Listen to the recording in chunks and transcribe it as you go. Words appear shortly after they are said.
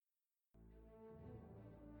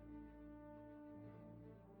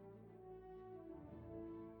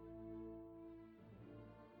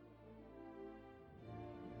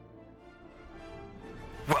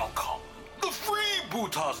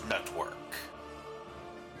Utah's network.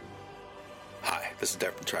 Hi, this is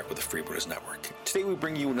Derek from Track with the Freebooters Network. Today we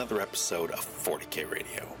bring you another episode of 40K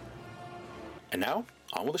Radio. And now,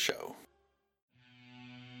 on with the show.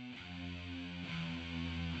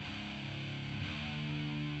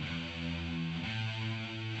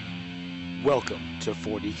 Welcome to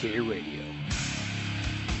 40K Radio.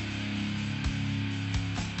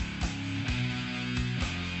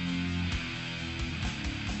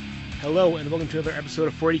 Hello and welcome to another episode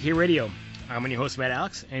of 40K Radio. I'm your host, Matt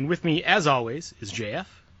Alex, and with me, as always, is JF.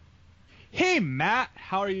 Hey, Matt,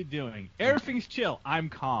 how are you doing? Everything's chill. I'm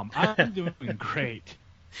calm. I'm doing great.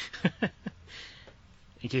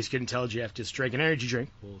 In case you couldn't tell, JF just drank an energy drink.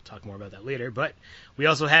 We'll talk more about that later. But we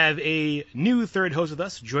also have a new third host with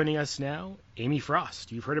us. Joining us now, Amy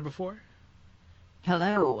Frost. You've heard her before?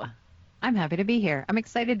 Hello. I'm happy to be here. I'm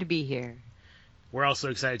excited to be here. We're also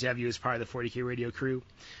excited to have you as part of the 40K Radio crew.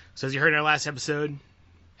 So as you heard in our last episode,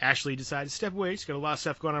 Ashley decided to step away. She's got a lot of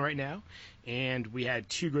stuff going on right now. And we had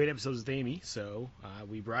 2 great episodes with Amy, so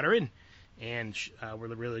we brought her in. And we're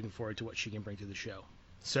really looking forward to what she can bring to the show.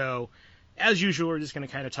 So, as usual, we're just going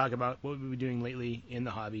to kind of talk about what we've been doing lately in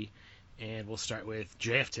the hobby. And we'll start with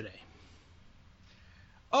JF today.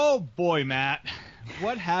 Oh, boy, Matt.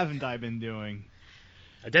 What haven't I been doing?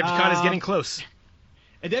 Adepticon is getting close.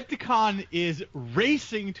 Adepticon is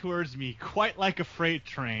racing towards me quite like a freight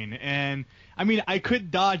train. And, I mean, I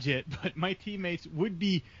could dodge it, but my teammates would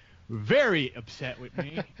be very upset with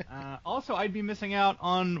me. Also, I'd be missing out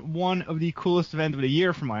on one of the coolest events of the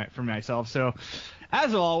year for myself. So,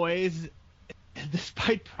 as always,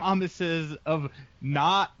 despite promises of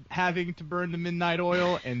not having to burn the midnight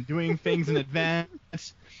oil and doing things in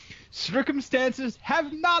advance, circumstances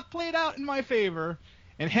have not played out in my favor.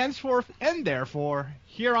 And henceforth, and therefore,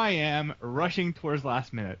 here I am, rushing towards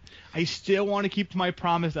last minute. I still want to keep to my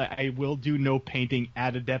promise that I will do no painting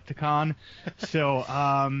at Adepticon. So,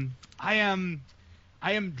 I am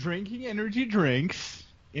drinking energy drinks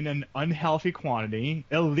in an unhealthy quantity,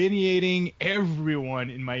 alienating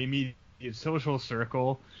everyone in my immediate social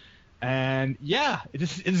circle. And yeah,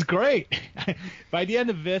 it's great. By the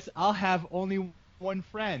end of this, I'll have only one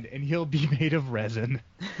friend, and he'll be made of resin.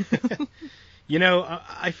 You know,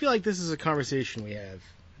 I feel like this is a conversation we have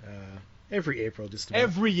every April. Just about.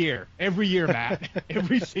 Every year, Matt.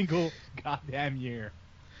 Every single goddamn year.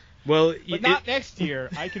 Well, but not next year.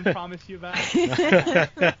 I can promise you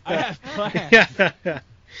that. I have plans.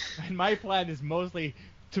 And my plan is mostly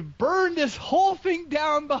to burn this whole thing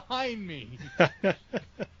down behind me.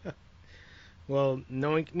 Well,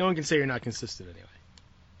 no one can say you're not consistent anyway.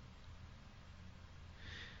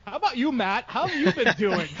 How about you, Matt? How have you been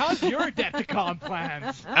doing? How's your Adepticon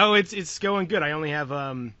plans? Oh, it's going good. I only have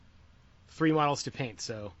 3 models to paint,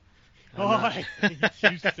 so. I hate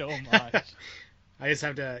you so much. I just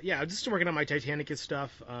have to. Yeah, I'm just working on my Titanicus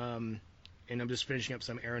stuff, and I'm just finishing up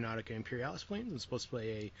some Aeronautica Imperialis planes. I'm supposed to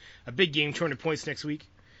play a big game, 200 points next week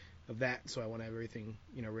of that, so I want to have everything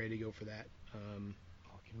ready to go for that. Can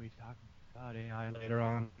we talk about AI later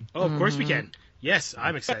on? Oh, of course we can. Yes,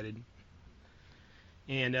 I'm excited.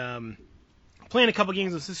 And playing a couple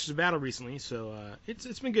games of Sisters of Battle recently, so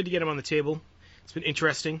it's been good to get them on the table. It's been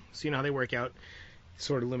interesting seeing how they work out.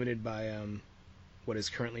 Sort of limited by what is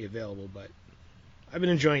currently available, but I've been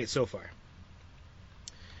enjoying it so far.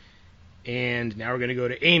 And now we're going to go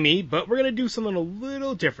to Amy, but we're going to do something a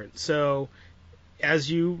little different. So,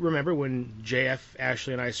 as you remember, when JF,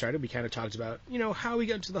 Ashley, and I started, we kind of talked about how we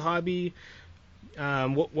got into the hobby,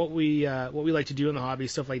 what we like to do in the hobby,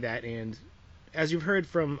 stuff like that, and as you've heard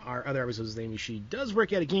from our other episodes with Amy, she does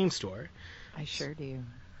work at a game store. I sure do.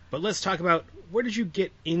 But let's talk about, where did you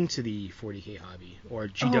get into the 40K hobby, or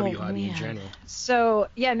GW hobby in general? So,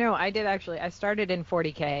 I did actually. I started in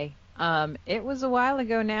 40K. It was a while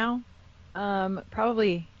ago now.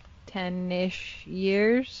 Probably 10-ish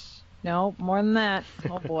years. No, more than that.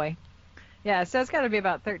 Oh, boy. Yeah, so it's got to be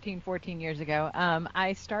about 13, 14 years ago.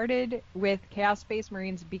 I started with Chaos Space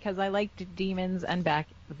Marines because I liked demons, and back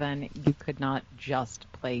then you could not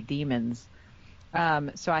just play demons.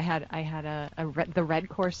 So I had the Red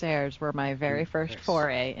Corsairs were my very first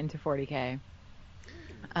foray into 40K.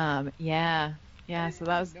 So that was. I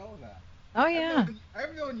didn't know that. Oh yeah.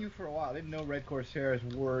 I've known you for a while. I didn't know Red Corsairs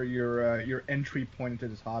were your entry point into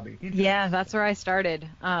this hobby. Yeah, that's where I started.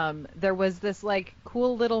 There was this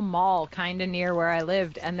cool little mall kind of near where I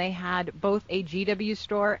lived, and they had both a GW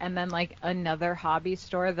store and then another hobby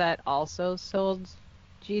store that also sold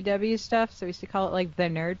GW stuff. So we used to call it the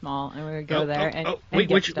Nerd Mall, and we would go there and wait,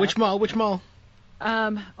 get which stuff. which mall? Which mall?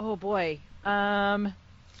 Oh boy.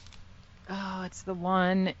 It's the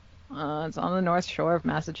one It's on the North Shore of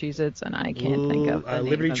Massachusetts, and I can't think of the name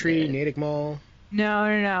Liberty of Tree, it. Natick Mall. No.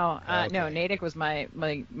 Okay. No, Natick was my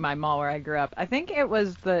mall where I grew up. I think it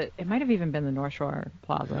might have even been the North Shore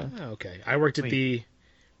Plaza. Oh, okay. I worked at the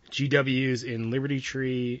GWs in Liberty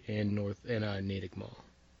Tree and Natick Mall.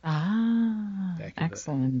 Ah, Back in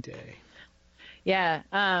excellent. the day. Yeah.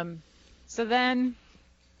 So then,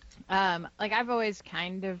 like I've always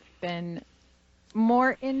kind of been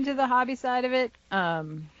more into the hobby side of it,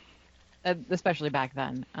 especially back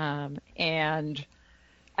then. And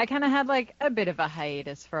I kind of had like a bit of a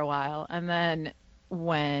hiatus for a while, and then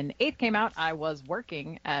when 8th came out, I was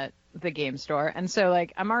working at the game store, and so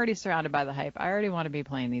like I'm already surrounded by the hype. I already want to be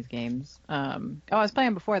playing these games. I was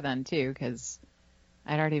playing before then too, because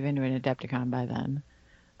I'd already been to an Adepticon by then.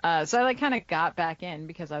 So I like kind of got back in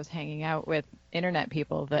because I was hanging out with internet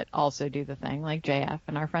people that also do the thing, like JF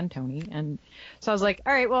and our friend Tony, and so I was like,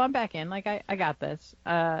 all right, well I'm back in, like I got this.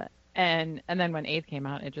 And then when 8th came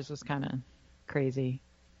out, it just was kind of crazy.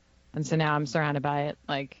 And so now I'm surrounded by it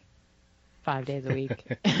like 5 days a week.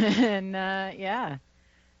 And yeah,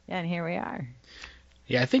 and here we are.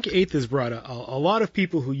 Yeah, I think 8th has brought a lot of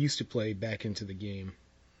people who used to play back into the game.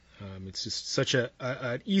 It's just such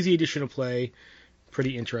an easy addition to play,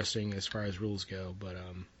 pretty interesting as far as rules go, but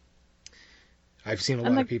I've seen a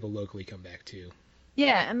lot of people locally come back too.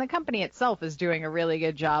 Yeah, and the company itself is doing a really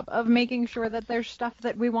good job of making sure that there's stuff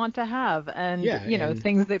that we want to have, and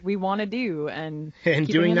things that we want to do, and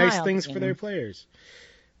doing nice things for their players.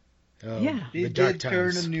 Yeah, they did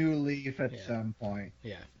turn a new leaf at some point.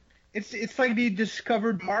 Yeah, it's like they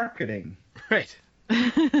discovered marketing. Right.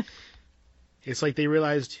 It's like they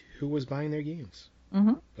realized who was buying their games.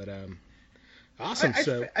 Mm-hmm. But awesome.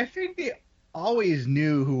 I think they always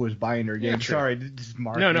knew who was buying their games. True. Sorry, this is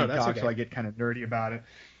marketing that's talk, okay. so I get kind of nerdy about it.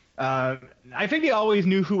 I think they always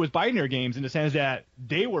knew who was buying their games in the sense that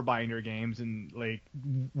they were buying their games, and like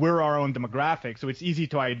we're our own demographic, so it's easy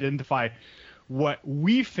to identify what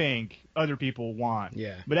we think other people want.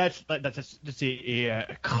 Yeah. But that's just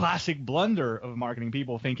a classic blunder of marketing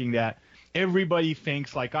people, thinking that everybody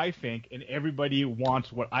thinks like I think and everybody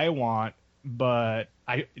wants what I want. But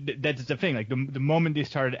that's the thing. Like the moment they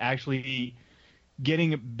started actually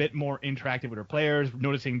getting a bit more interactive with their players,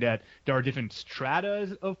 noticing that there are different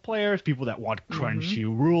stratas of players, people that want crunchy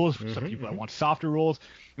rules, some people that want softer rules,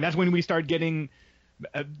 and that's when we start getting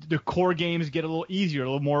the core games get a little easier, a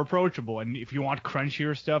little more approachable. And if you want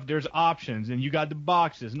crunchier stuff, there's options, and you got the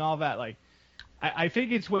boxes and all that. Like, I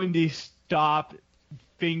think it's when they stopped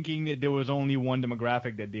thinking that there was only one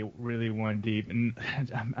demographic that they really went deep. And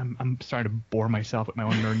I'm starting to bore myself with my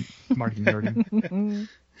own marketing nerding.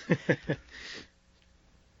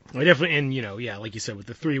 Well, definitely, and like you said, with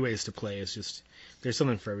the 3 ways to play, it's just there's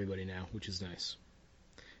something for everybody now, which is nice.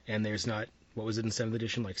 And there's not, what was it in 7th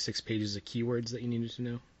edition, like 6 pages of keywords that you needed to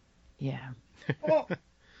know? Yeah. Well,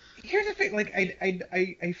 here's the thing. Like,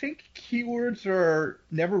 I think keywords are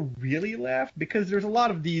never really left because there's a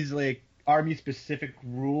lot of these like army-specific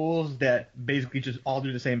rules that basically just all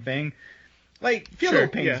do the same thing. Like, Field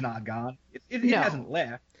of Pain's not gone. It hasn't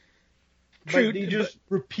left. True, but they just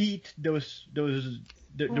repeat those.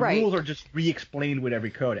 The rules are just re-explained with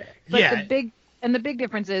every codex. But the big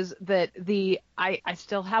difference is that I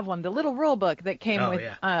still have one, the little rule book that came with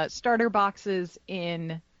starter boxes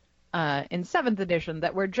in 7th edition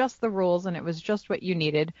that were just the rules, and it was just what you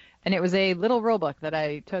needed, and it was a little rule book that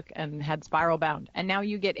I took and had spiral bound, and now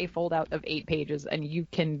you get a fold out of 8 pages, and you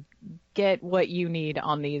can get what you need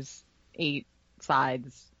on these 8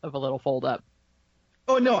 sides of a little fold up.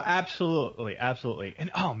 Oh no, absolutely.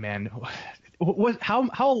 And oh man,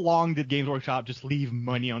 how long did Games Workshop just leave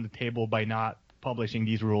money on the table by not publishing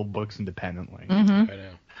these rule books independently? Mm-hmm. I know.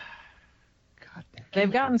 God damn.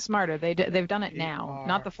 They've gotten smarter. They've done it now.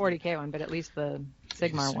 Not the 40K one, but at least the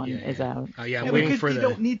Sigmar one is out. I'm waiting for you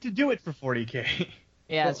don't need to do it for 40K.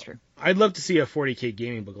 Yeah, that's true. I'd love to see a 40K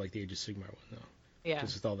gaming book like the Age of Sigmar one, though. Yeah.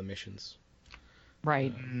 Just with all the missions.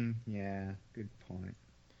 Right. Yeah, good point.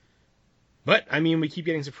 But, I mean, we keep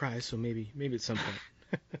getting surprised, so maybe at some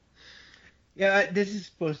point. Yeah, this is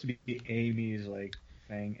supposed to be Amy's, like,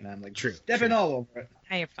 thing, and I'm, like, True. stepping all over it.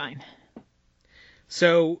 Hey, you're fine.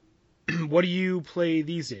 So, what do you play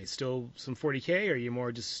these days? Still some 40K, or are you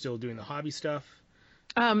more just still doing the hobby stuff?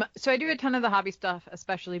 So I do a ton of the hobby stuff,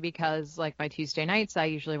 especially because, like, my Tuesday nights, I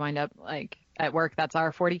usually wind up, like, at work. That's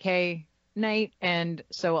our 40K night, and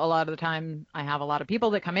so a lot of the time I have a lot of people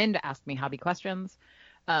that come in to ask me hobby questions.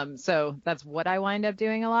 So that's what I wind up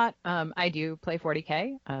doing a lot. I do play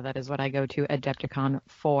 40K. That is what I go to Adepticon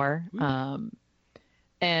for.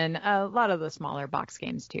 And a lot of the smaller box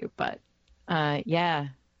games too. But, yeah.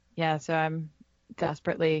 So I'm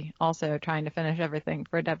desperately also trying to finish everything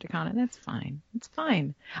for Adepticon, and it's fine. It's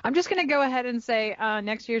fine. I'm just going to go ahead and say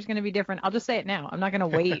next year's going to be different. I'll just say it now. I'm not going to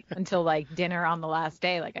wait until like dinner on the last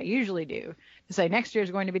day like I usually do to say next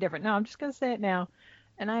year's going to be different. No, I'm just going to say it now,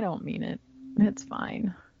 and I don't mean it. It's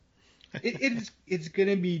fine. It's going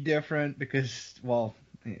to be different because, well,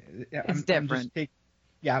 it's different.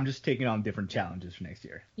 I'm just taking on different challenges for next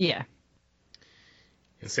year. Yeah.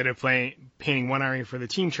 Instead of painting one army for the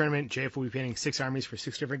team tournament, JF will be painting 6 armies for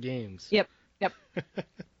 6 different games. Yep. I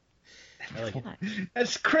like it.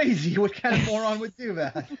 That's crazy. What kind of moron would do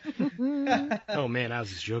that? Oh man, I was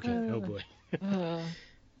just joking. Oh boy.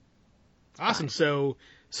 Awesome. So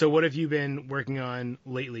what have you been working on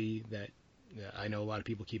lately that I know a lot of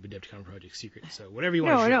people keep Adepticon projects secret. So whatever you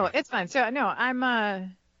want to share. No, it's fine. So no,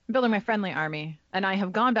 I'm building my friendly army, and I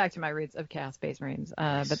have gone back to my roots of Chaos Space Marines.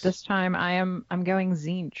 Nice. But this time I'm going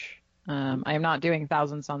Tzeentch. I am not doing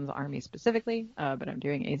Thousand Suns army specifically, but I'm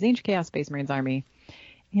doing a Tzeentch Chaos Space Marines army,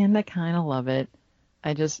 and I kind of love it.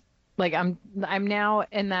 I just like I'm now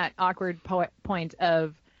in that awkward point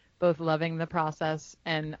of both loving the process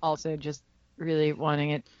and also just really wanting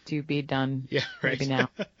it to be done. Yeah, right. Maybe now.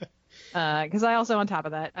 Because I also, on top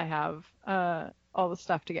of that, I have all the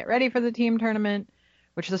stuff to get ready for the team tournament,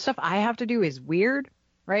 which the stuff I have to do is weird,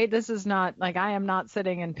 right? This is not like I am not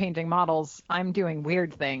sitting and painting models. I'm doing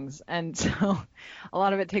weird things. And so a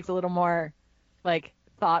lot of it takes a little more like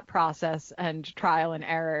thought process and trial and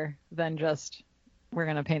error than just we're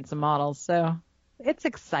going to paint some models. So it's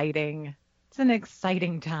exciting. It's an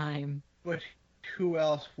exciting time. But who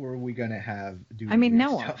else were we going to have do I mean, weird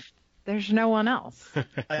no one. stuff? There's no one else.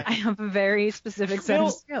 I have a very specific set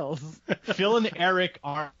of skills. Phil and Eric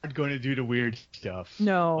aren't going to do the weird stuff.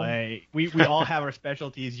 No. Like, we all have our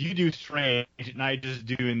specialties. You do strange, and I just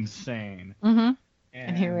do insane. Mm-hmm.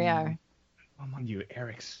 And here we are. Among you,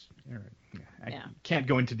 Eric. I can't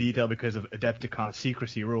go into detail because of Adepticon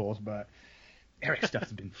secrecy rules, but Eric's stuff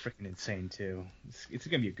has been freaking insane, too. It's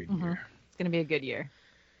going to be a good year. It's going to be a good year.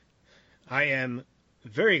 I am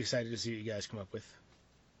very excited to see what you guys come up with.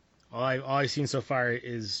 All I've seen so far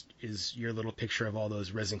is your little picture of all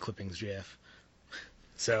those resin clippings, JF.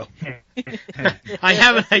 So I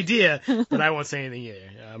have an idea, but I won't say anything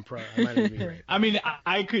either. I might not be right. I mean,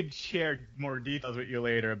 I could share more details with you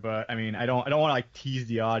later, but I mean, I don't want to like tease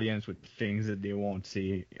the audience with things that they won't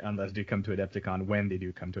see unless they come to Adepticon when they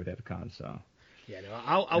do come to Adepticon. So yeah, no,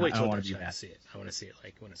 I'll wait till I see it. I want to see it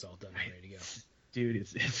like when it's all done and ready to go. Dude,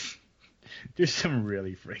 it's there's some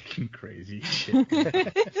really freaking crazy shit.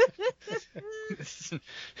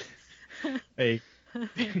 Like,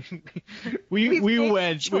 we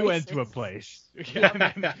went to a place.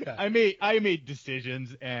 I made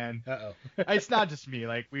decisions, and it's not just me.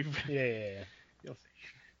 Like we've yeah. You'll see.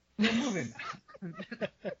 We're moving.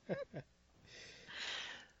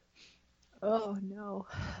 Oh no.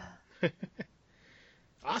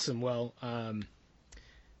 Awesome. Well,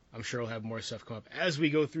 I'm sure we'll have more stuff come up as we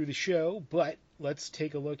go through the show, but let's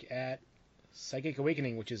take a look at Psychic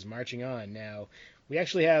Awakening, which is marching on. Now, we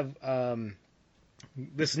actually have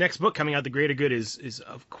this next book coming out, The Greater Good, is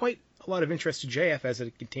of quite a lot of interest to JF as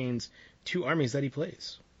it contains 2 armies that he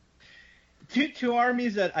plays. Two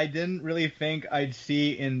armies that I didn't really think I'd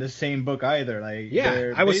see in the same book either. Like,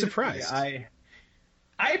 yeah, I was surprised. I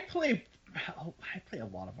play a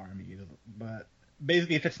lot of armies, but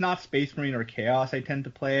basically, if it's not Space Marine or Chaos, I tend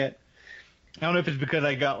to play it. I don't know if it's because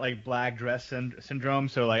I got like black dress syndrome,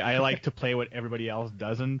 so like I like to play what everybody else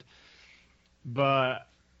doesn't. But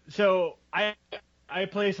so I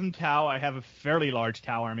play some Tau. I have a fairly large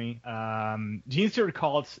Tau army. Genestealer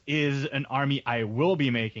Cults is an army I will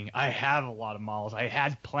be making. I have a lot of models. I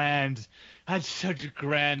had plans. I had such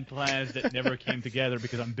grand plans that never came together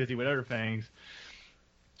because I'm busy with other things.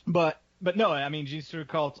 But no, I mean, Genestealer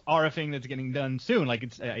Cults are a thing that's getting done soon. Like,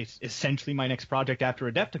 it's essentially my next project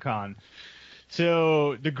after Adepticon.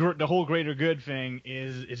 So the whole Greater Good thing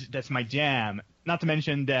is that's my jam. Not to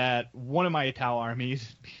mention that one of my Tau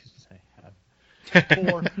armies, because I have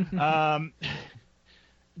 4,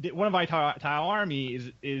 one of my Tau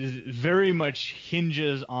armies is very much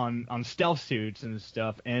hinges on stealth suits and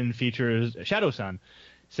stuff, and features Shadowsun.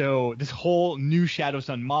 So this whole new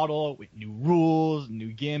Shadowsun model with new rules,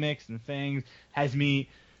 new gimmicks and things has me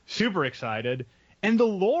super excited. And the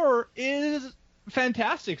lore is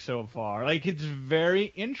fantastic so far. Like, it's very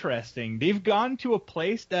interesting. They've gone to a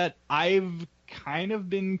place that I've kind of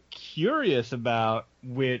been curious about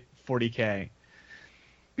with 40K.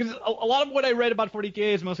 Because a lot of what I read about 40K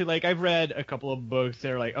is mostly like I've read a couple of books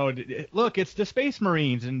that are like, oh, look, it's the Space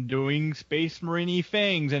Marines and doing Space Marine-y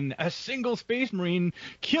things, and a single Space Marine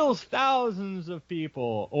kills thousands of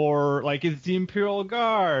people, or like it's the Imperial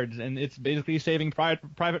Guards and it's basically saving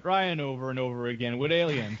Private Ryan over and over again with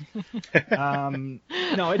aliens.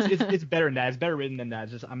 No, it's better than that. It's better written than that.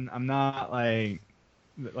 It's just I'm not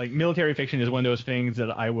like military fiction is one of those things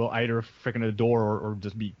that I will either freaking adore or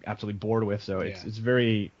just be absolutely bored with. So it's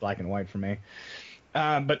very black and white for me.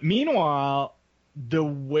 But meanwhile, the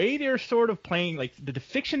way they're sort of playing, like the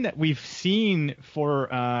fiction that we've seen for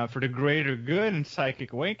the greater good and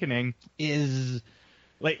Psychic Awakening is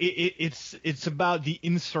like it's about the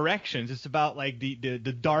insurrections. It's about like the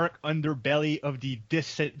dark underbelly of the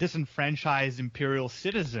disenfranchised imperial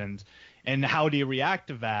citizens and how they react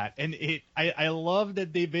to that. And I love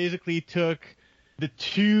that they basically took the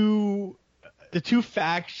two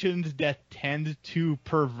factions that tend to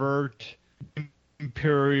pervert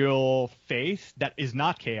imperial faith that is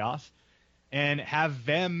not chaos and have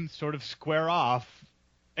them sort of square off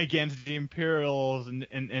against the Imperials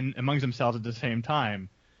and amongst themselves at the same time.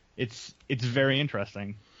 It's very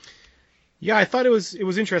interesting. Yeah, I thought it was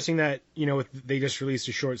interesting that, you know, they just released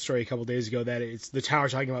a short story a couple days ago that it's the Tower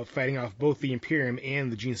talking about fighting off both the Imperium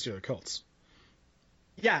and the Genestealer cults.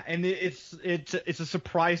 Yeah, and it's a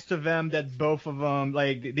surprise to them that both of them,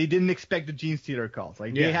 like, they didn't expect the Genestealer cults.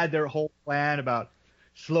 Like, they had their whole plan about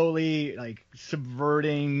slowly, like,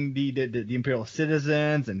 subverting the Imperial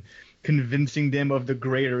citizens and convincing them of the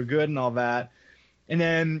greater good and all that. And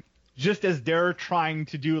then, just as they're trying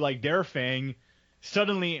to do, like, their thing,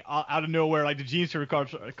 suddenly, out of nowhere, like, the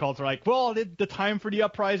Genestealer cults are like, well, the time for the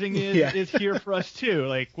uprising is here for us, too.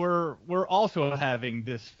 Like, we're also having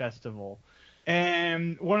this festival.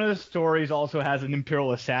 And one of the stories also has an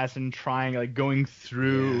Imperial assassin going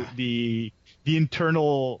through the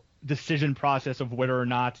internal decision process of whether or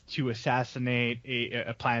not to assassinate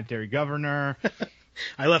a planetary governor.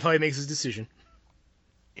 I love how he makes his decision.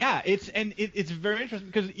 Yeah, it's very interesting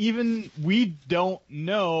because even we don't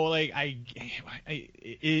know like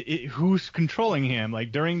who's controlling him.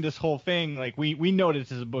 Like during this whole thing, like we know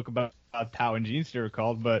this is a book about Tau and Genestealer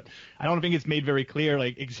cult, but I don't think it's made very clear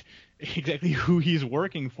like exactly who he's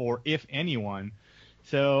working for, if anyone.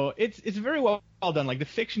 So it's very well done. Like the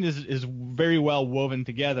fiction is very well woven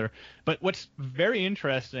together. But what's very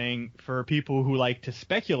interesting for people who like to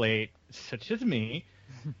speculate, such as me,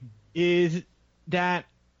 is that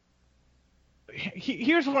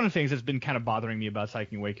here's one of the things that's been kind of bothering me about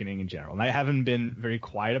Psychic Awakening in general, and I haven't been very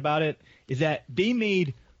quiet about it, is that they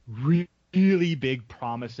made really big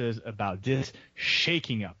promises about this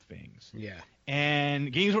shaking up things. Yeah.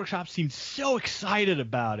 And Games Workshop seemed so excited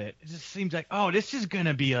about it. It just seems like, oh, this is going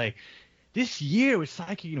to be like, this year with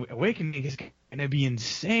Psychic Awakening is going to be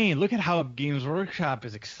insane. Look at how Games Workshop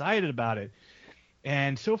is excited about it.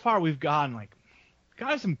 And so far we've gotten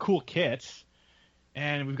some cool kits.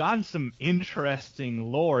 And we've gotten some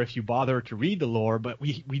interesting lore if you bother to read the lore, but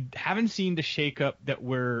we haven't seen the shakeup that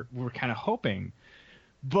we're kind of hoping.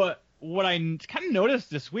 But what I kind of noticed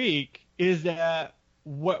this week is that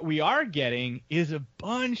what we are getting is a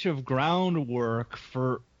bunch of groundwork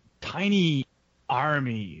for tiny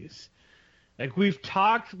armies. Like we've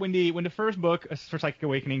talked when the first book for Psychic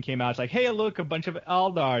Awakening came out, it's like, hey, look, a bunch of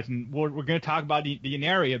Eldars, and we're going to talk about the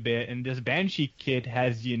Ynneri a bit, and this Banshee kit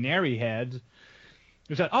has the Ynneri heads.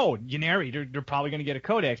 We said, oh, Ynneri, they're probably going to get a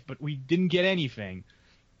codex, but we didn't get anything.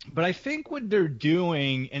 But I think what they're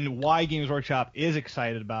doing and why Games Workshop is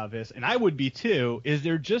excited about this, and I would be too, is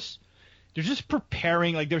they're just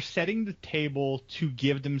preparing, like they're setting the table to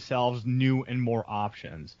give themselves new and more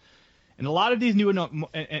options. And a lot of these new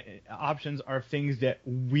options are things that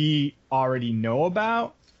we already know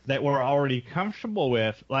about, that we're already comfortable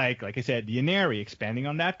with, like I said, the Ynneri, expanding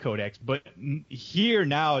on that codex. But here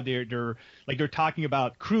now they're talking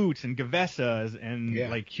about Kroots and Gavessas and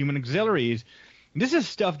like human auxiliaries. This is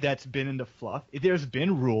stuff that's been in the fluff. There's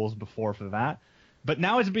been rules before for that, but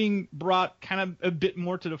now it's being brought kind of a bit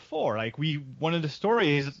more to the fore. Like one of the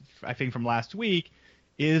stories I think from last week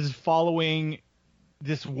is following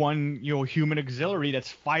this one human auxiliary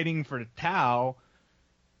that's fighting for the Tau,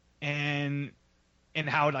 and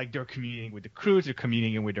how like they're communicating with the Kroots, they're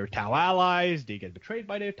communicating with their Tau allies, they get betrayed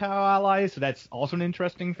by their Tau allies, so that's also an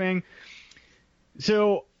interesting thing.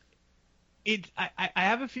 So I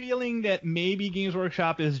have a feeling that maybe Games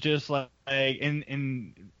Workshop is just like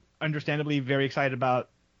and understandably very excited about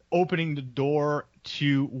opening the door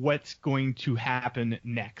to what's going to happen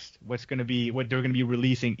next, what they're going to be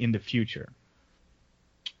releasing in the future.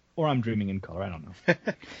 Or I'm dreaming in color. I don't know.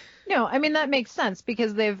 No, I mean that makes sense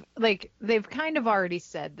because they've kind of already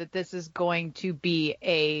said that this is going to be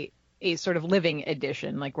a sort of living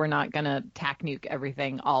edition. Like we're not going to tack nuke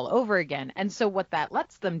everything all over again. And so what that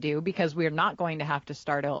lets them do, because we're not going to have to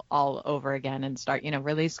start all over again and start,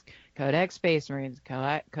 release Codex Space Marines,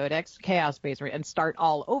 Codex Chaos Space Marines, and start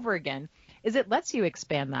all over again, is it lets you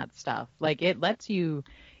expand that stuff. Like it lets you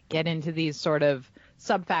get into these sort of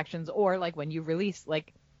sub-factions, or like when you release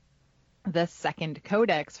like the second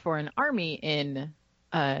codex for an army in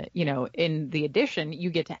the edition, you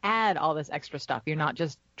get to add all this extra stuff. You're not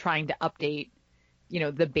just trying to update,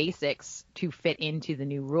 the basics to fit into the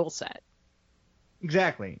new rule set.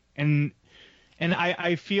 Exactly. And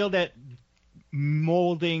I feel that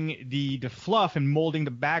molding the fluff and molding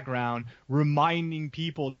the background, reminding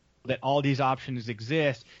people that all these options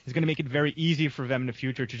exist, is going to make it very easy for them in the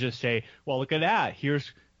future to just say, well, look at that.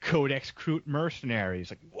 Here's Codex Kroot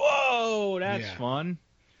Mercenaries. Like, whoa, that's fun.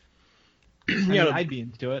 I'd be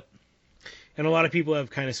into it. And a lot of people have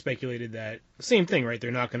kind of speculated that same thing, right?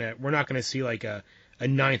 We're not gonna see like a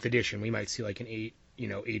 9th edition. We might see like an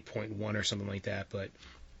 8.1 or something like that, but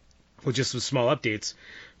with just some small updates.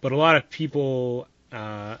 But a lot of people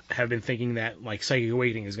have been thinking that like Psychic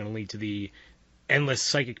Awakening is going to lead to the endless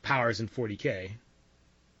psychic powers in 40K,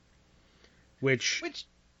 which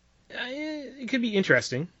it could be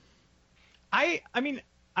interesting. I mean,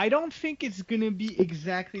 I don't think it's going to be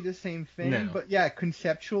exactly the same thing, No. but yeah,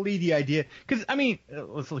 conceptually the idea, because I mean,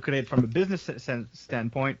 let's look at it from a business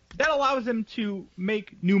standpoint, that allows them to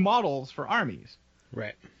make new models for armies.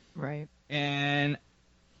 Right. Right. And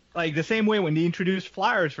like the same way when they introduced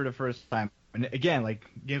flyers for the first time, and again, like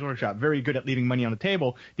Games Workshop, very good at leaving money on the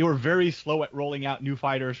table, they were very slow at rolling out new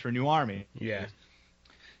fighters for new armies. Yeah.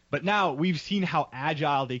 But now we've seen how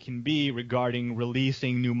agile they can be regarding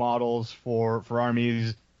releasing new models for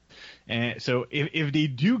armies. And so if they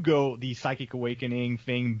do go the Psychic Awakening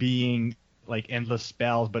thing being like endless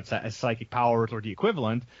spells but as psychic powers or the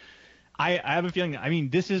equivalent, I have a feeling, I mean,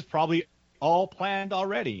 this is probably all planned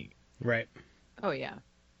already. Right. Oh, yeah.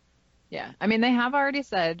 Yeah. I mean, they have already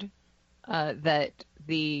said that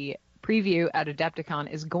the preview at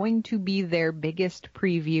Adepticon is going to be their biggest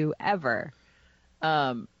preview ever.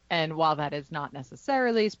 And while that is not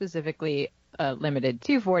necessarily specifically limited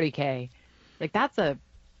to 40K, like that's a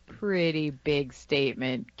pretty big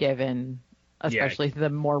statement given especially the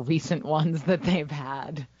more recent ones that they've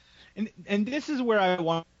had. And this is where I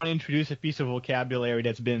want to introduce a piece of vocabulary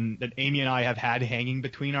that Amy and I have had hanging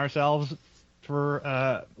between ourselves for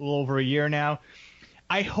a little over a year now.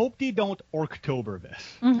 I hope they don't Orktober this.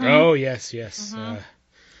 Mm-hmm. Oh, yes. Mm-hmm.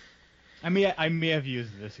 I may have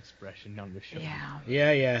used this expression on the show.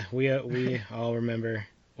 Yeah. Yeah. We all remember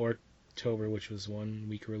October, which was 1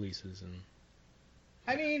 week releases, and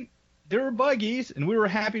I mean, there were buggies, and we were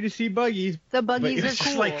happy to see buggies. The buggies it's are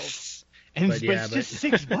cool. like, it's just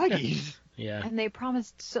 6 buggies. Yeah. And they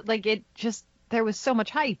promised, there was so much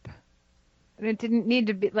hype. And it didn't need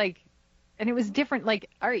to be, and it was different. Like,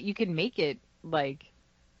 all right, you can make it,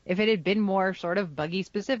 if it had been more sort of buggy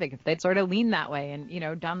specific, if they'd sort of leaned that way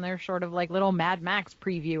and, done their sort of, little Mad Max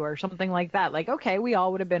preview or something like that. Like, okay, we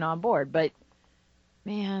all would have been on board. But,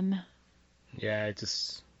 man. Yeah, it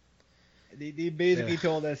just... They basically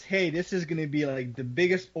told us, hey, this is going to be the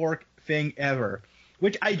biggest orc thing ever,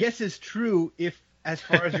 which I guess is true if, as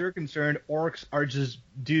far as you're concerned, orcs are just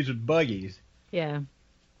dudes with buggies. Yeah.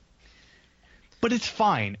 But it's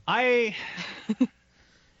fine. Here's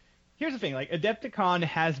the thing, Adepticon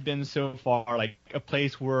has been so far a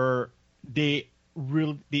place where they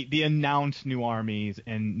announce new armies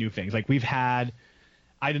and new things. We've had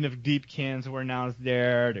Iden of Deepkins were announced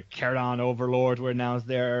there, the Keradan Overlords were announced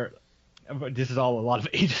there. This is all a lot of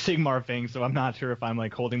Age of Sigmar things, so I'm not sure if I'm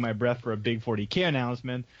holding my breath for a big 40K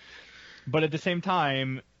announcement. But at the same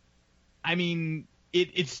time, I mean,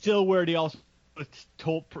 it's still where they also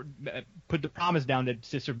put the promise down that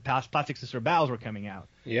Plastic Sister Battles were coming out.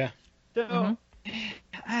 Yeah. So,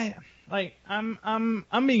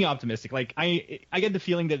 I'm being optimistic. I get the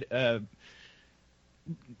feeling that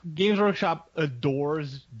Games Workshop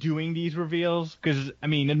adores doing these reveals because, I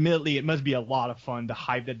mean, admittedly, it must be a lot of fun to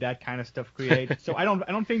hype that kind of stuff creates. So I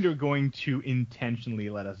don't think they're going to intentionally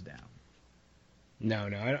let us down. No,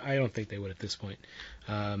 I don't think they would at this point.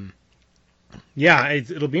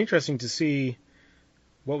 It'll be interesting to see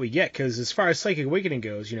what we get because as far as Psychic Awakening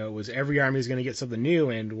goes, it was every army is going to get something new,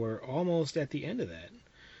 and we're almost at the end of that,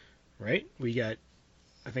 right? We got,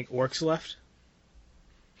 I think, orcs left.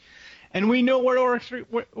 And we know what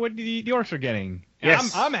the orcs are getting.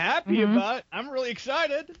 Yes. I'm happy about it. I'm really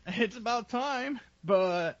excited. It's about time.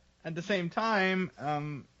 But at the same time,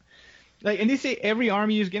 Like, and they say every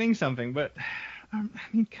army is getting something, but I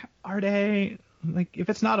mean, are they? Like, if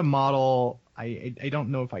it's not a model, I don't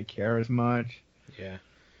know if I care as much. Yeah.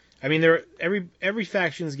 I mean, every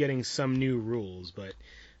faction is getting some new rules, but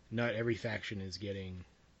not every faction is getting,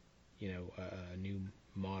 a new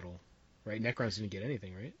model, right? Necrons didn't get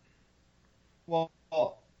anything, right? Well,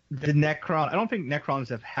 the Necron. I don't think Necrons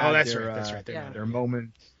have had that's their, right. That's right. Yeah. their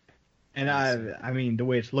moments. And I mean, the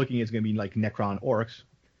way it's looking is going to be like Necron Orcs,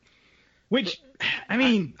 which I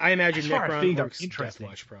mean, I imagine as far as Necron things are Orcs interesting.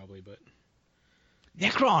 Deathwatch probably, but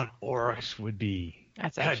Necron Orcs would be.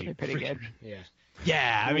 That's that'd actually be pretty good. yeah.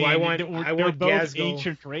 Yeah, I Ooh, mean, I want they're both Ghazghkull.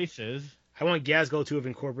 ancient races. I want Ghazghkull to have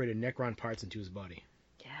incorporated Necron parts into his body.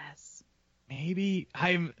 Yes. Maybe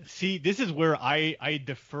this is where I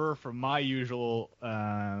defer from my usual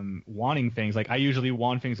wanting things. Like, I usually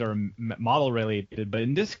want things that are model related, but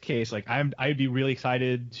in this case, like, I'd be really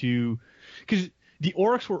excited to, because the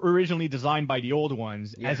Orcs were originally designed by the old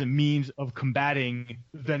ones as a means of combating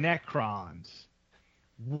the Necrons.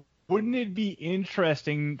 Wouldn't it be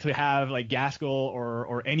interesting to have like Ghazghkull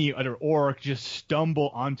or any other Orc just stumble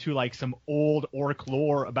onto like some old Orc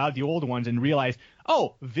lore about the old ones and realize,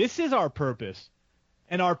 oh, this is our purpose,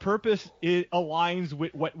 and our purpose aligns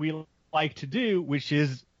with what we like to do, which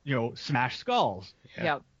is smash skulls. Yeah.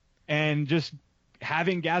 Yep. And just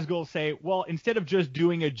having Ghazghkull say, well, instead of just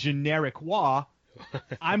doing a generic WA,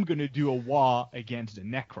 I'm gonna do a WA against the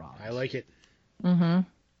Necrons. I like it. Mm-hmm.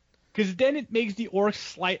 Because then it makes the Orcs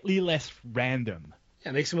slightly less random.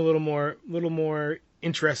 Yeah, it makes them a little more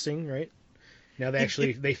interesting, right? Now they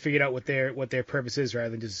figured out what their purpose is,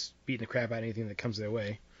 rather than just beating the crap out of anything that comes their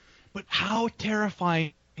way. But how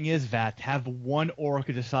terrifying is that to have one Orc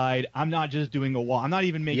decide, I'm not just doing a wall, I'm not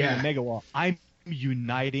even making a mega wall, I'm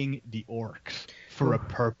uniting the Orcs for a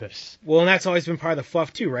purpose. Well, and that's always been part of the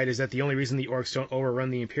fluff too, right? Is that the only reason the Orcs don't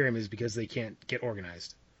overrun the Imperium is because they can't get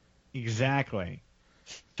organized. Exactly.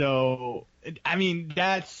 So, I mean,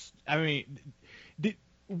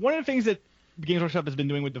 one of the things that Games Workshop has been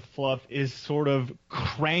doing with the fluff is sort of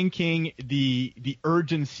cranking the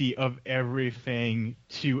urgency of everything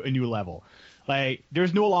to a new level. Like,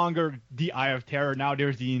 there's no longer the Eye of Terror. Now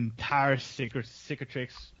there's the entire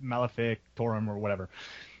Cicatrix, Malefic, Torum, or whatever.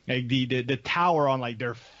 Like, the tower on, like,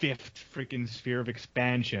 their 5th freaking sphere of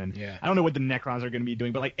expansion. Yeah. I don't know what the Necrons are going to be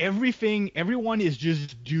doing, but, like, everyone is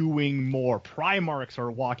just doing more. Primarchs are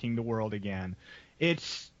walking the world again.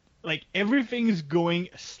 It's, like, everything's going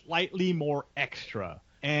slightly more extra.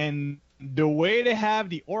 And the way to have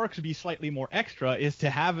the Orcs be slightly more extra is to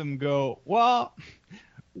have them go, well,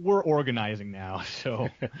 we're organizing now, so...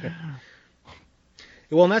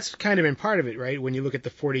 Well, and that's kind of been part of it, right? When you look at the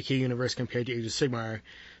 40K universe compared to Age of Sigmar,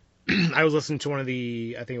 I was listening to one of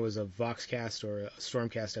I think it was a Voxcast or a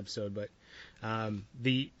Stormcast episode, but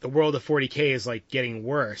the world of 40K is like getting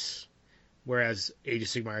worse, whereas Age of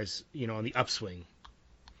Sigmar is, on the upswing.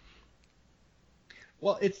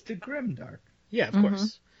 Well, it's the Grimdark. Yeah, of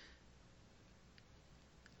course.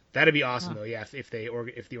 That'd be awesome, though. Yeah, if the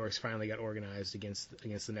Orcs finally got organized against the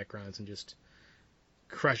Necrons and just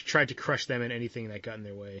tried to crush them in anything that got in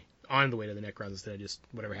their way, on the way to the Necrons instead of just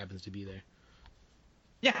whatever happens to be there.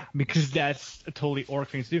 Yeah, because that's a totally Orc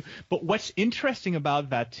thing to do. But what's interesting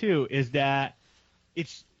about that too is that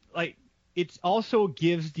it's like it also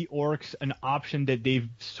gives the Orcs an option that they've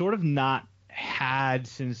sort of not had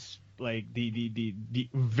since like the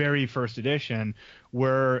very first edition,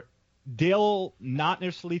 where they'll not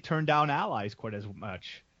necessarily turn down allies quite as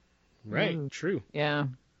much. Right. True. Yeah.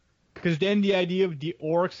 Because then the idea of the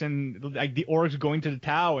Orcs and like the Orcs going to the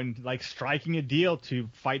Tau and like striking a deal to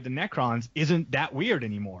fight the Necrons isn't that weird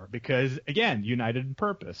anymore. Because again, united in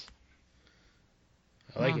purpose.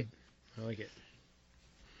 I like it.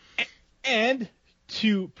 And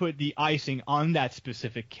to put the icing on that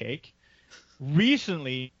specific cake,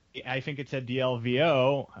 recently, I think it's at the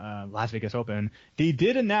LVO, Las Vegas Open, they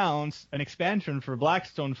did announce an expansion for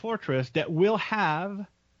Blackstone Fortress that will have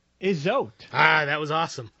a Zote. Ah, that was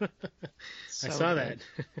awesome. I saw that.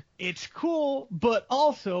 It's cool, but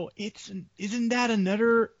also isn't that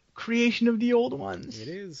another creation of the old ones? It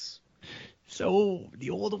is. So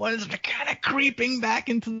the old ones are kind of creeping back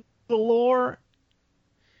into the lore.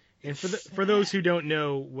 And for those who don't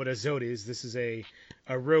know what a Zote is, this is a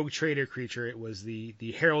rogue trader creature. It was the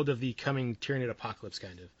herald of the coming Tyranid apocalypse,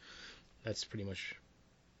 kind of. That's pretty much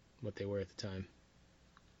what they were at the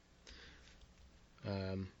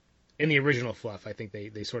time. In the original fluff, I think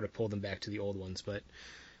they sort of pulled them back to the old ones, but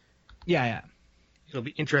Yeah. it'll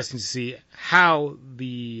be interesting to see how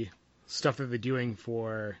the stuff that they're doing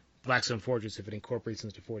for Blackstone Fortress, if it incorporates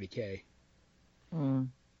into 40K.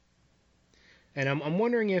 And I'm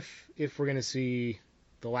wondering if we're going to see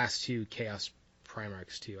the last two Chaos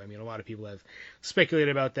Primarchs too. I mean, a lot of people have speculated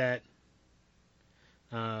about that.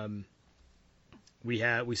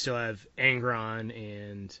 We still have Angron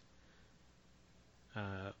and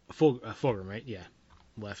Fulgrim, right? Yeah,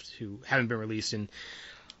 left, who haven't been released. And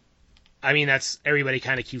I mean, that's everybody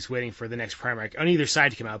kind of keeps waiting for the next Primarch on either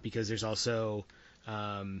side to come out, because there's also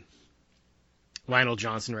Lionel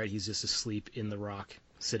Johnson, right? He's just asleep in the rock,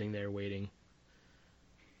 sitting there waiting.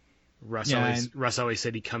 Russ always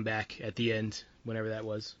said he'd come back at the end, whenever that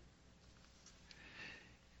was.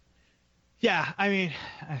 Yeah, I mean,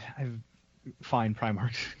 I've fine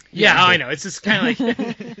Primarchs. Yeah, I know. It's just kind of like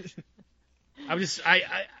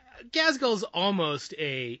Ghazghkull's almost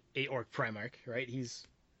a Orc Primarch, right? He's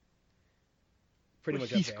pretty much.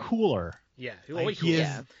 He's up there. Cooler. Yeah,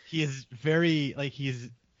 He is very like he's.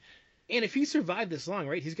 And if he survived this long,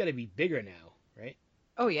 right, he's got to be bigger now, right?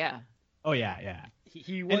 Oh yeah. Oh yeah.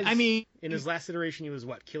 He was. And, I mean, in his last iteration, he was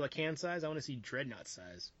what, Killacan size? I want to see Dreadnought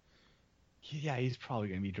size. Yeah, he's probably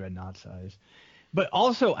going to be Dreadnought size. But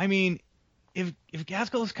also, I mean, if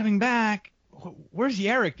Ghazghkull is coming back, where's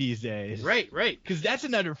Yarrick these days? Right. Because that's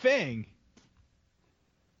another thing.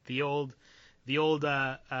 The old.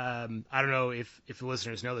 I don't know if the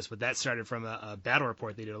listeners know this, but that started from a battle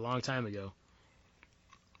report they did a long time ago.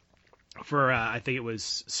 For I think it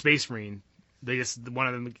was Space Marine. One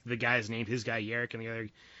of the guys named his guy Yarrick, and the other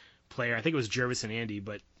player, I think it was Jervis and Andy,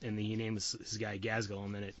 and he named his guy Ghazghkull,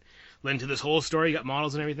 and then it led into this whole story. You got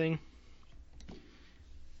models and everything.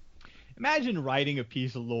 Imagine writing a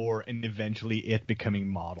piece of lore and eventually it becoming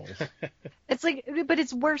models. It's like, but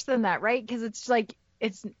it's worse than that, right? Because it's like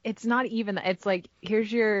it's not even. It's like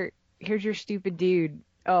here's your stupid dude.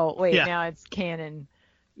 Oh wait, now it's canon.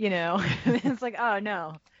 You know, it's like, oh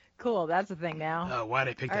no, cool, that's the thing now. Oh, why'd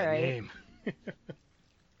I pick that right. name?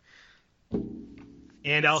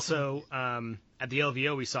 And also, at the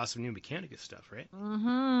LVO, we saw some new Mechanicus stuff, right?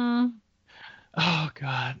 Mm-hmm. Oh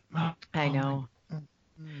God, I know.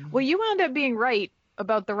 Well, you wound up being right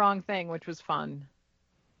about the wrong thing, which was fun.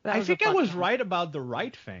 I think I was right about the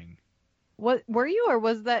right thing. What were you, or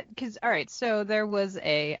was that? Because all right, so there was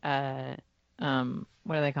a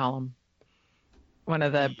what do they call them? One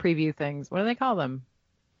of the preview things. What do they call them?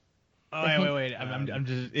 Oh wait. I'm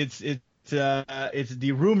just it's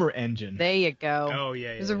the rumor engine. There you go. Oh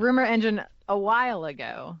yeah. There's a rumor engine a while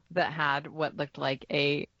ago that had what looked like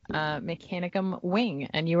a Mechanicum wing,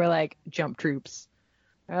 and you were like, jump troops.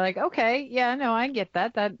 They're like, okay, yeah, no, I get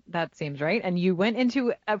that. That seems right. And you went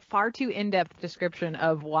into a far too in-depth description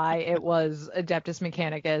of why it was Adeptus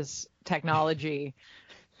Mechanicus technology.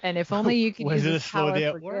 And if only you could use this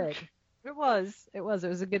power for good. It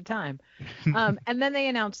was a good time. And then they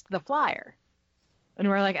announced the flyer. And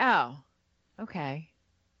we're like, oh, okay.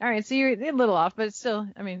 All right, so you're a little off, but still,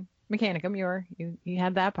 I mean, Mechanicum, you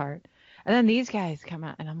had that part. And then these guys come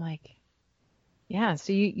out, and I'm like, yeah,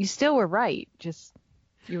 so you still were right, just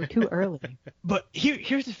you were too early. But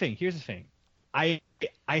here's the thing. I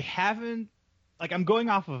haven't, like, I'm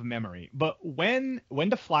going off of memory, but when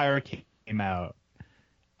the flyer came out,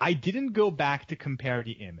 I didn't go back to compare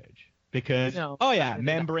the image. Because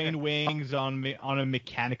membrane wings on a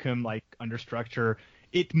Mechanicum like understructure,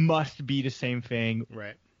 it must be the same thing.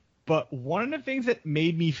 Right. But one of the things that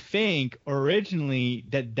made me think originally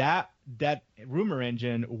that rumor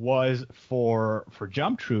engine was for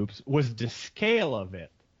jump troops was the scale of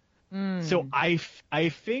it. So I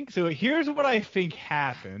think so. Here's what I think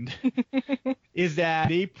happened: is that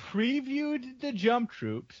they previewed the jump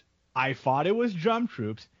troops. I thought it was jump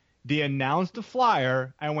troops. They announced the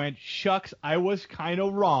flyer. I went, shucks, I was kind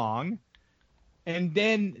of wrong. And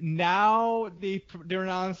then now they're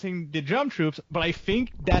announcing the jump troops, but I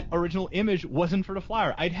think that original image wasn't for the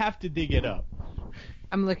flyer. I'd have to dig it up.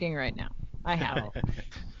 I'm looking right now. I have it.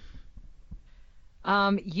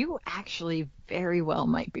 You actually very well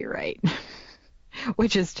might be right,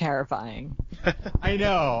 which is terrifying. I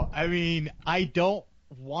know. I mean, I don't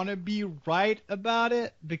want to be right about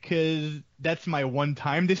it because that's my one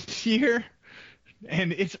time this year,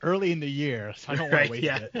 and it's early in the year, so I don't want to waste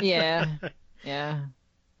it. Yeah.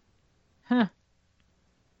 Huh.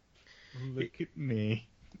 Look at me.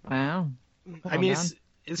 Wow. I mean,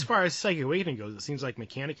 as far as Psychic Awakening goes, it seems like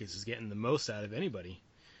Mechanicus is getting the most out of anybody.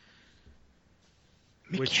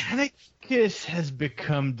 Mechanicus has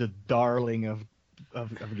become the darling of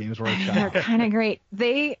Games Workshop. They're kind of great.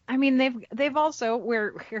 They've also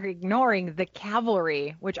we're ignoring the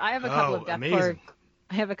cavalry, which I have a couple of Death Corps.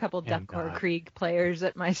 I have a couple of Death Corps Krieg players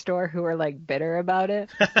at my store who are like bitter about it.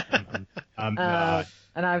 I'm not.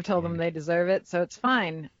 And I've told them they deserve it, so it's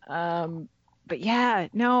fine. But yeah,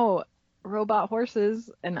 no, robot horses,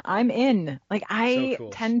 and I'm in. Like, I So cool.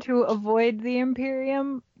 tend to avoid the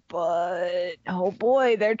Imperium, but oh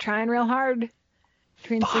boy, they're trying real hard.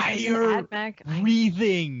 Between Systems and Fire AdMech.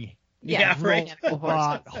 breathing Yeah, right. mechanical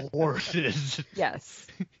robot horses. horses. Yes.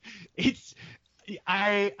 It's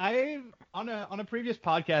I on a previous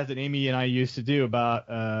podcast that Amy and I used to do about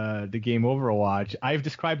the game Overwatch, I've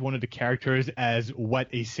described one of the characters as what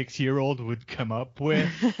a 6-year-old would come up with.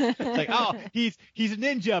 It's like, oh, he's a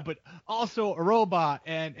ninja, but also a robot,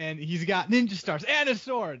 and he's got ninja stars and a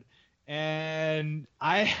sword. And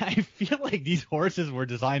I feel like these horses were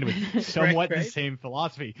designed with somewhat Right. the same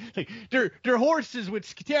philosophy. Like they're horses with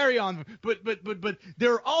Skiteri on them, but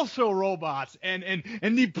they're also robots and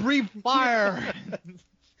they breathe fire.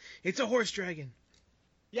 It's a horse dragon.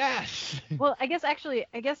 Yes. Well, I guess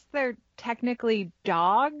they're technically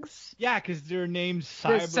dogs. Yeah, because their name's The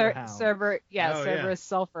Cyberhound. Cerberus Oh, yeah.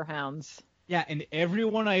 sulfur hounds. Yeah, and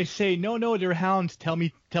everyone I say no, they're hounds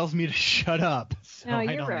tells me to shut up. So No, I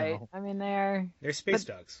you're don't right. know. I mean, they're They're space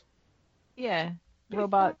dogs.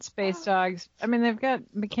 robot space dogs. I mean, they've got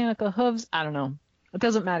mechanical hooves. I don't know. It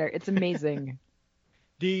doesn't matter. It's amazing.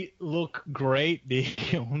 They look great. They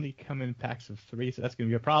only come in packs of 3, so that's gonna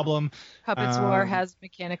be a problem. Puppets War has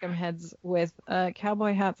Mechanicum heads with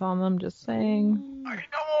cowboy hats on them. Just saying. I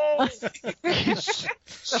know.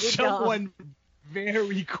 Someone dumb.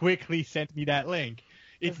 very quickly sent me that link.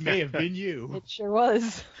 It may have been you. It sure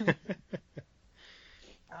was.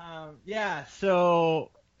 Yeah.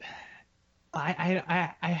 So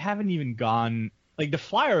I haven't even gone. Like the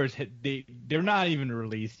flyers, they're not even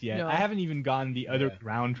released yet. No. I haven't even gone the other Yeah.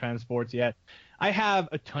 ground transports yet. I have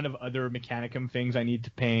a ton of other Mechanicum things I need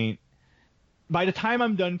to paint. By the time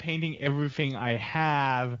I'm done painting everything I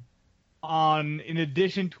have, in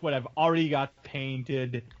addition to what I've already got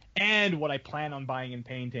painted and what I plan on buying and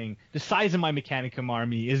painting, the size of my Mechanicum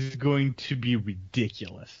army is going to be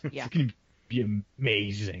ridiculous. Yeah. It's going to be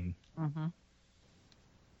amazing. hmm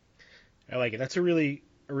I like it. That's a really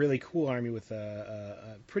cool army with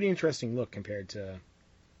a pretty interesting look compared to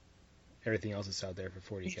everything else that's out there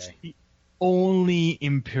for 40K. It's the only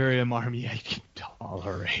Imperium army I can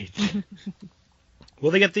tolerate.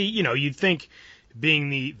 Well, they get the, you'd think being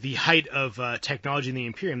the height of technology in the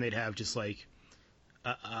Imperium, they'd have just like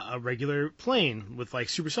a regular plane with like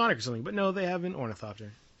supersonic or something, but no, they have an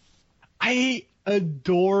ornithopter. I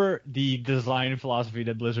adore the design philosophy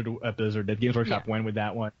that that Games Workshop went with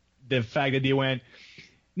that one. The fact that they went,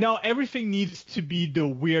 no, everything needs to be the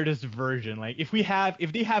weirdest version. Like if they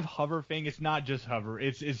have hover thing, it's not just hover.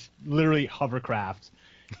 It's literally hovercraft.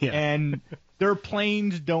 Yeah. And their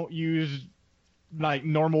planes don't use like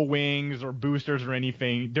normal wings or boosters or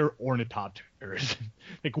anything. They're ornithopters.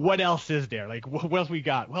 Like what else is there? Like what else we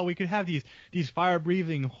got? Well, we could have these fire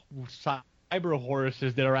breathing cyber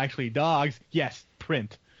horses that are actually dogs. Yes,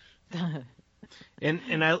 print.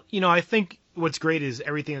 And I think what's great is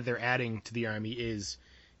everything that they're adding to the army is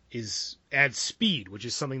adds speed, which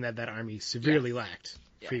is something that army severely lacked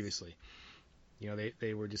previously.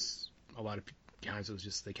 They were just a lot of times it was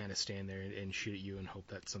just they kind of stand there and shoot at you and hope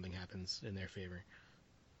that something happens in their favor.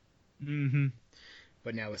 Mm-hmm.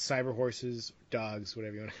 But now with cyber horses, dogs,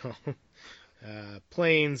 whatever you want to call them,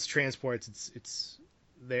 planes, transports,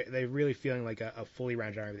 they're really feeling like a fully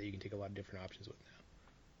rounded army that you can take a lot of different options with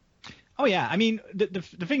now. Oh yeah, I mean the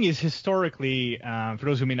thing is historically, for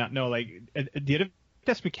those who may not know, like the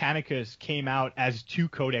Adeptus Mechanicus came out as 2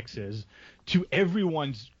 codexes to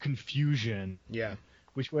everyone's confusion. Yeah.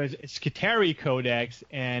 Which was a Skiteri Codex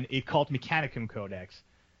and a Cult Mechanicum Codex.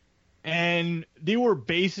 And they were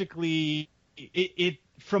basically it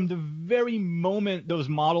from the very moment those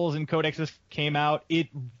models and codexes came out, it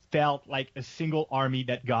felt like a single army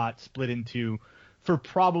that got split in 2 for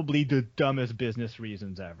probably the dumbest business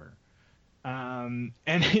reasons ever. And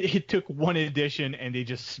it took one edition and they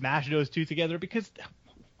just smashed those 2 together because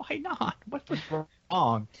why not? What was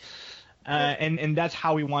wrong? And that's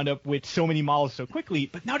how we wound up with so many models so quickly.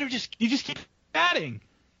 But now you just keep adding.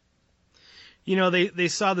 They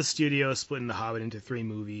saw the studio splitting The Hobbit into 3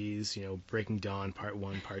 movies. Breaking Dawn Part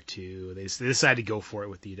 1, Part 2. They decided to go for it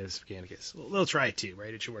with the Adeptus Mechanicus. Well, they'll try it too,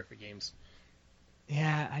 right? It should work for games.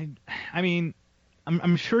 Yeah, I mean,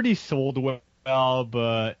 I'm sure they sold well,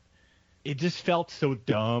 but it just felt so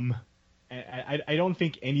dumb. I don't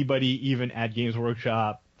think anybody even at Games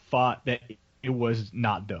Workshop thought that it was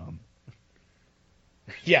not dumb.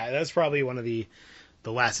 Yeah, that's probably one of the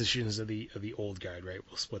last decisions of the old guard, right?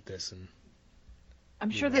 We'll split this and. I'm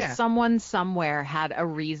sure that someone somewhere had a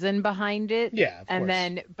reason behind it. Yeah, of and course.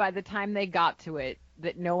 then by the time they got to it,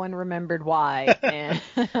 that no one remembered why. And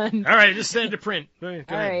all right, just send it to print. Go all ahead.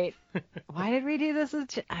 right, why did we do this?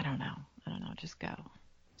 I don't know. just go.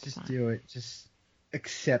 Just Fine. do it. Just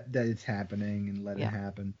accept that it's happening and let Yeah. it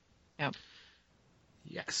happen. Yep.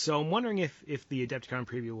 Yeah, so I'm wondering if the Adepticon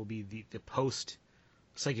preview will be the post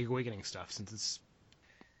Psychic Awakening stuff, since it's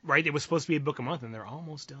right. It was supposed to be a book a month, and they're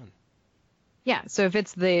almost done. Yeah, so if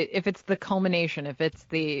it's the culmination, if it's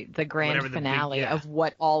the grand Whatever the big- finale yeah. of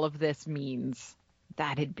what all of this means,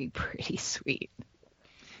 that'd be pretty sweet.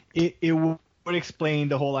 It would explain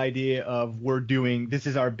the whole idea of this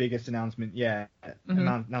is our biggest announcement yet.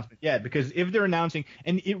 Announcement yet, because if they're announcing,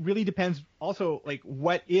 and it really depends also, like,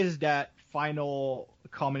 what is that final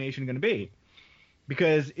culmination going to be?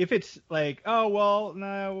 Because if it's like, oh well,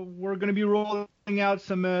 no, we're going to be rolling out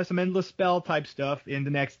some endless spell type stuff in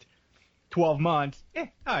the next 12 months, all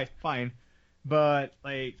right, fine. But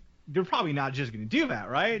like, they're probably not just going to do that,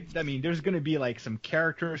 right? I mean, there's going to be like some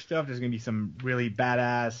character stuff. There's going to be some really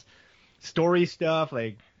badass story stuff.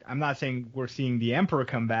 Like, I'm not saying we're seeing the Emperor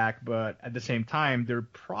come back, but at the same time, they're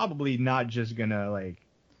probably not just going to like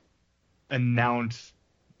announce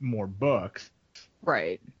more books.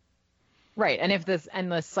 Right. And if this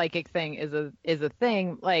endless psychic thing is a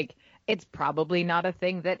thing, like, it's probably not a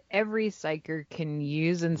thing that every psyker can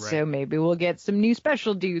use, and so Right. maybe we'll get some new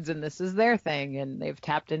special dudes, and this is their thing, and they've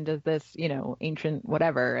tapped into this, ancient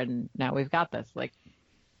whatever, and now we've got this. Like,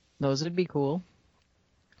 those would be cool.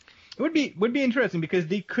 It would be interesting, because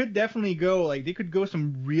they could definitely go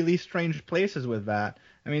some really strange places with that.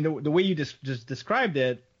 I mean, the way you just described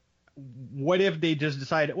it, what if they just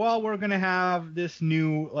decided, well, we're gonna have this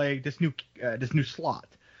new slot.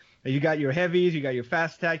 You got your heavies, you got your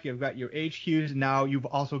fast attack, you've got your HQs, and now you've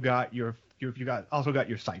also got your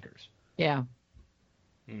psychers. Yeah.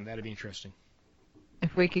 That'd be interesting.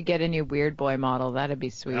 If we could get a new Weird Boy model, that'd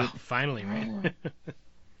be sweet. Oh, finally, right?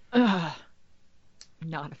 Ugh.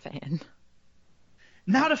 Not a fan.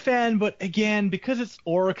 Not a fan, but again, because it's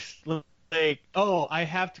orcs, like, oh, I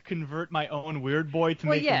have to convert my own Weird Boy to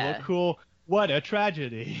make him look cool. What a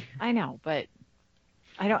tragedy. I know, but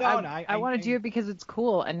I don't. No, I want to do it because it's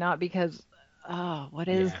cool, and not because, oh, what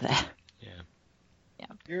is that? Yeah.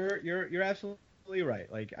 You're absolutely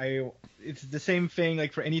right. Like, it's the same thing.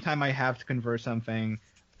 Like, for any time I have to convert something,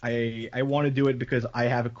 I want to do it because I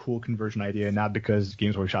have a cool conversion idea, not because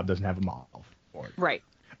Games Workshop doesn't have a model for it. Right.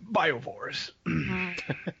 Bioforce.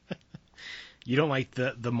 You don't like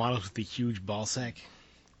the models with the huge ball sack?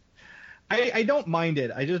 I don't mind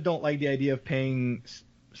it. I just don't like the idea of paying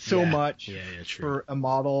so much for a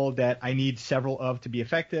model that I need several of to be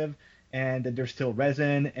effective, and that they're still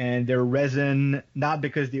resin, and they're resin not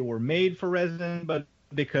because they were made for resin, but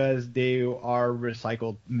because they are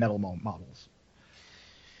recycled metal models.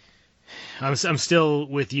 I'm still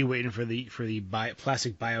with you, waiting for the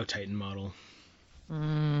plastic Biotitan model.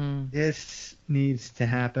 This needs to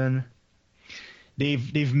happen.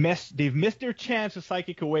 They've missed their chance with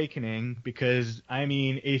Psychic Awakening, because I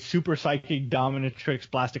mean, a super psychic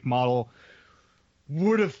dominatrix plastic model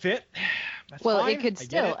would have fit. That's Well, fine. it could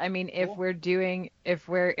still. I mean, if Cool.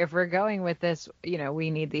 we're going with this,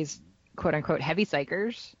 we need these quote unquote heavy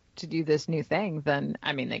psychers to do this new thing. Then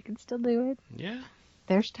I mean, they could still do it. Yeah.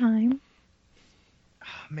 There's time.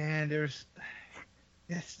 Man,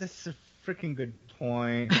 that's a freaking good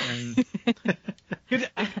point. And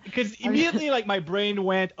because immediately, like, my brain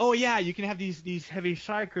went, oh yeah, you can have these heavy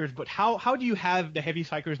psychers, but how do you have the heavy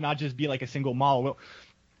psychers not just be like a single model? Well,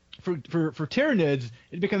 for Tyranids,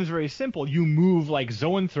 it becomes very simple. You move like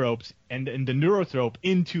zoanthropes and the neurothrope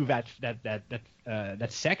into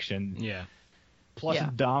that section. Yeah. Plus Yeah.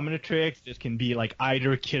 dominatrix, this can be like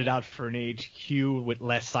either kitted out for an HQ with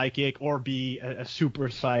less psychic, or be a super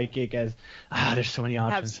psychic. As there's so many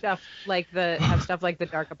Have options. stuff like the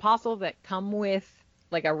Dark Apostle that come with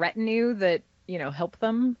like a retinue that help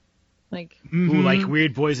them. Like Ooh, like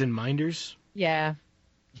Weird Boys and Minders? yeah.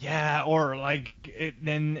 Yeah, or like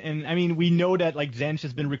and I mean, we know that like Zench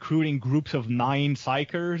has been recruiting groups of 9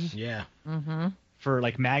 psychers. Yeah. Mm-hmm. For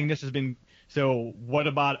like Magnus has been. So what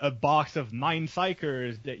about a box of 9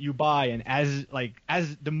 psychers that you buy, and as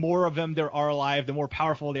the more of them there are alive, the more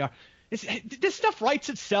powerful they are. This stuff writes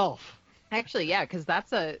itself. Actually, yeah, because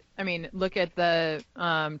look at the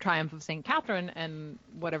Triumph of St. Catherine and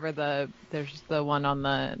whatever there's the one on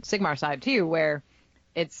the Sigmar side too, where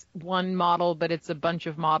it's one model, but it's a bunch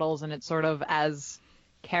of models, and it's sort of as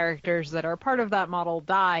characters that are part of that model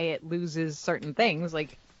die, it loses certain things.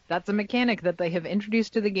 Like, that's a mechanic that they have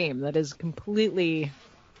introduced to the game that is completely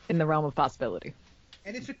in the realm of possibility.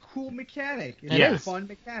 And it's a cool mechanic. It's It a is. fun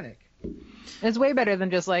mechanic. It's way better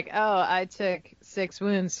than just like, oh, I took 6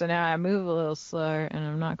 wounds, so now I move a little slower, and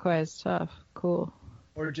I'm not quite as tough. Cool.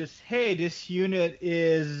 or just, hey, this unit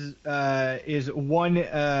is one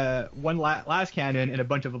last cannon and a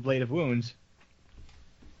bunch of ablative wounds.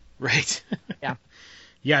 Right. Yeah.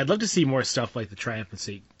 Yeah, I'd love to see more stuff like the Triumph of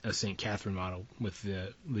St. Catherine model with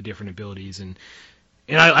the different abilities, and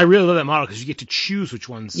I really love that model because you get to choose which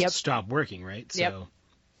ones stop working, right? So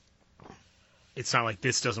it's not like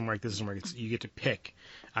this doesn't work, this doesn't work. You get to pick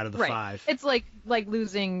out of the 5. It's like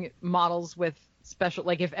losing models with special,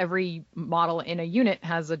 like if every model in a unit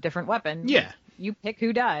has a different weapon. Yeah. You pick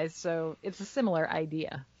who dies, so it's a similar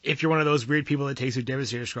idea. If you're one of those weird people that takes a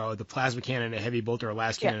Devastator Squad with a plasma cannon, a heavy bolter, a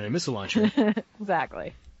last cannon, and a missile launcher.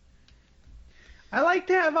 Exactly. I like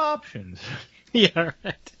to have options. Yeah,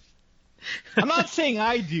 right. I'm not saying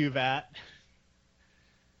I do that.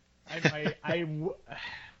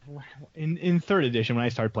 In third edition, when I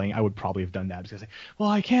started playing, I would probably have done that because,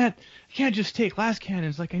 I can't just take last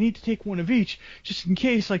cannons. Like, I need to take one of each just in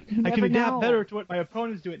case. Like, I can adapt better to what my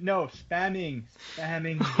opponents do. No, spamming.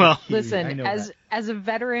 Well, listen, as a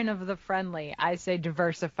veteran of the friendly, I say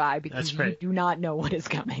diversify because you do not know what is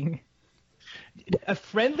coming. A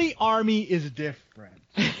friendly army is different.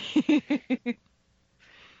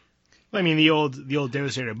 Well, I mean, the old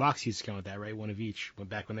Devastator box used to come with that, right? One of each. Went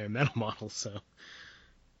back when they were metal models, so.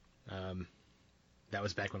 That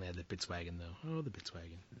was back when they had the Bitswagon, though. Oh, the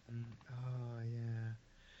Bitswagon. Oh, yeah.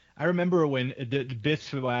 I remember when the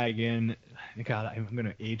Bitswagon... God, I'm going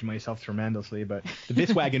to age myself tremendously, but the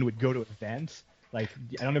Bitswagon would go to events. Like,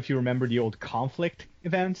 I don't know if you remember the old Conflict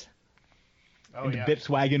events. Oh, and yeah. The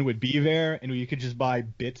Bitswagon would be there, and you could just buy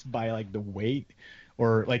bits by, like, the weight.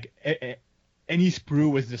 Or, like, any sprue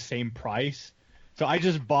was the same price. So I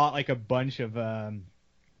just bought, like, a bunch of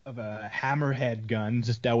hammerhead guns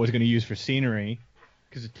that I was going to use for scenery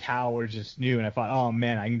because the Tau were just new, and I thought, oh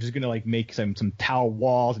man, I'm just going to like make some Tau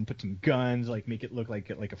walls and put some guns, like make it look like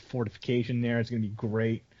a fortification there. It's going to be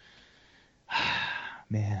great.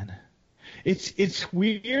 Man, it's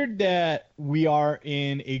weird that we are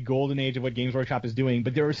in a golden age of what Games Workshop is doing,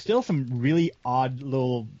 but there are still some really odd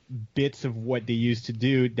little bits of what they used to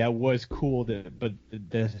do that was cool, but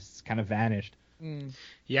that's kind of vanished.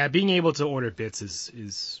 Yeah, being able to order bits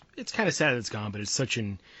is it's kind of sad that it's gone, but it's such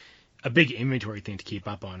a big inventory thing to keep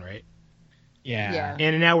up on, right? Yeah.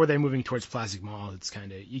 And now where they're moving towards plastic models, it's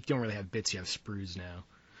kind of, you don't really have bits, you have sprues now.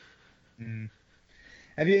 Mm.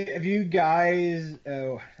 Have you guys?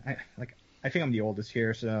 I think I'm the oldest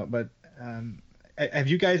here, so but have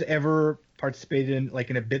you guys ever participated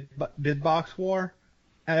in a bid box war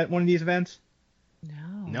at one of these events?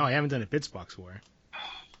 No, I haven't done a bits box war.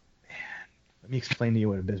 Let me explain to you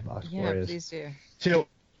what a BizBox war is. Yeah, please do. So,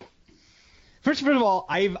 first of all,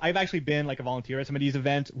 I've actually been like a volunteer at some of these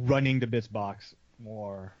events running the BizBox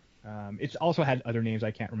war. It's also had other names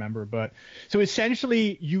I can't remember, but so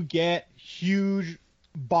essentially you get huge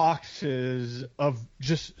boxes of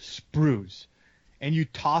just sprues, and you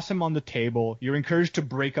toss them on the table. You're encouraged to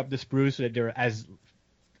break up the sprues so that they're as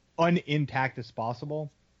unintact as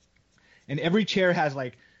possible. And every chair has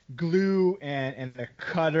like glue and a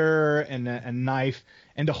cutter and a knife,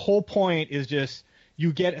 and the whole point is just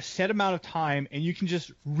you get a set amount of time and you can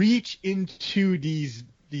just reach into these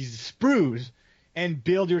sprues and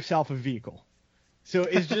build yourself a vehicle. So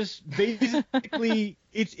it's just basically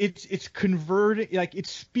it's converting, like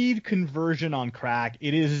it's speed conversion on crack.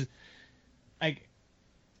 It is like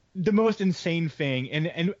the most insane thing,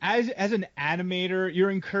 and as an animator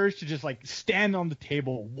you're encouraged to just like stand on the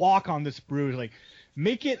table, walk on the sprues, like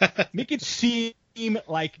make it seem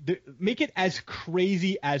like make it as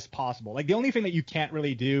crazy as possible. Like the only thing that you can't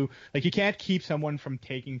really do, like you can't keep someone from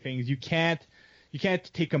taking things, you can't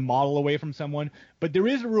take a model away from someone, but there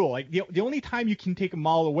is a rule. Like the only time you can take a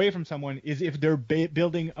model away from someone is if they're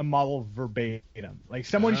building a model verbatim. Like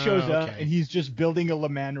someone shows up and he's just building a Le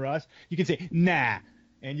Mans Russ, you can say nah,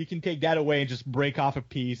 and you can take that away and just break off a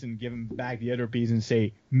piece and give him back the other piece and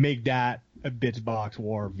say make that a BizBox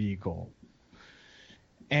war vehicle.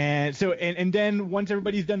 And so, and then once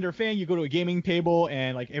everybody's done their thing, you go to a gaming table,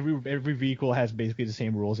 and like every vehicle has basically the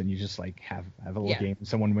same rules, and you just like have a little game, and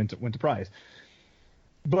someone wins a prize.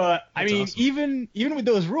 But I mean, awesome. even with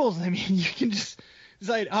those rules, I mean, you can just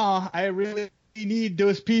decide, I really need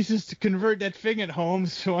those pieces to convert that thing at home,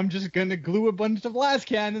 so I'm just gonna glue a bunch of blast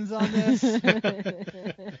cannons on this.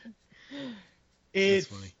 It's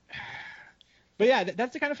funny. But yeah,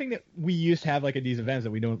 that's the kind of thing that we used to have like at these events that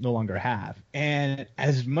we no longer have. And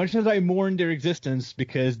as much as I mourned their existence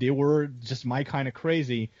because they were just my kind of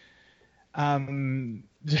crazy,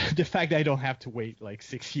 the fact that I don't have to wait like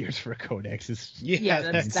 6 years for a codex is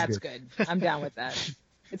that's good. I'm down with that.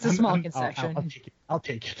 It's a small concession. I'll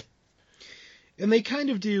take it. And they kind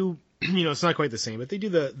of do it's not quite the same, but they do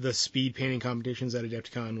the speed painting competitions at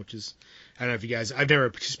Adepticon, which is, I don't know if you guys, I've never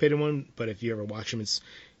participated in one, but if you ever watch them,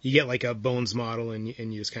 you get like a Bones model and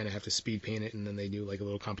you just kind of have to speed paint it, and then they do like a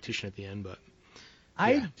little competition at the end. But yeah.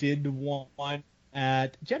 I did one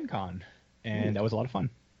at Gen Con, and that was a lot of fun.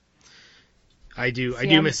 I do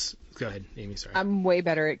miss. Go ahead, Amy. Sorry. I'm way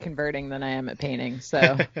better at converting than I am at painting.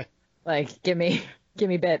 So, like, give me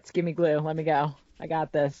bits, give me glue, let me go. I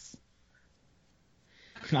got this.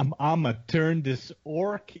 I'm gonna turn this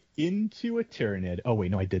orc into a Tyranid. Oh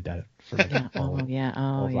wait, no, I did that. For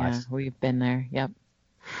We've been there. Yep.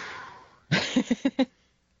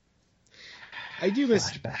 I do miss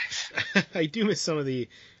flashbacks. I do miss some of the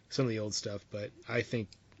old stuff, but I think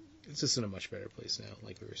it's just in a much better place now,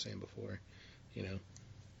 like we were saying before.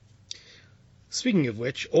 Speaking of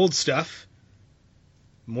which, old stuff.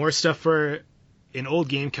 More stuff for an old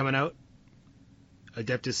game coming out.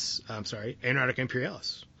 Antarctica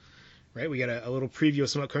Imperialis. Right? We got a little preview of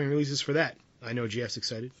some upcoming releases for that. I know Jeff's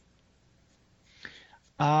excited.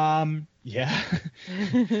 Yeah.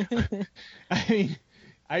 I mean,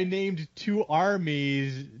 I named 2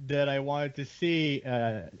 armies that I wanted to see,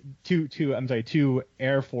 2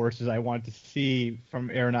 air forces I wanted to see from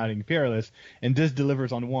Aeronautic Imperialis, and this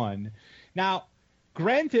delivers on one. Now,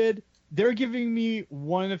 granted, they're giving me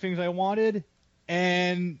one of the things I wanted,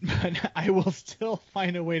 but I will still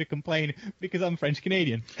find a way to complain because I'm French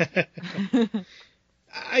Canadian.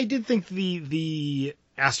 I did think the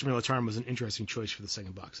Astra Militarum was an interesting choice for the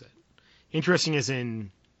second box set. Interesting as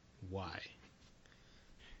in why?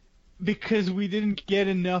 Because we didn't get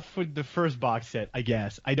enough for the first box set, I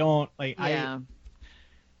guess. I don't like. Yeah.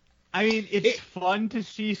 I mean, it's fun to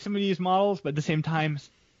see some of these models, but at the same time,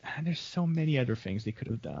 there's so many other things they could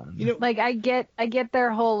have done. Like I get their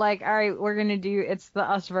whole like, all right, we're gonna do it's the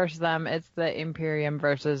us versus them, it's the Imperium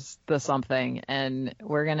versus the something, and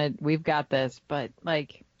we've got this. But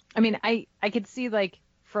like, I mean, I could see like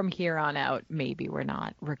from here on out, maybe we're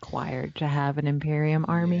not required to have an Imperium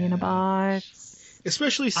army in a box.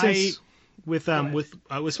 Especially since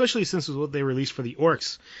especially since what they released for the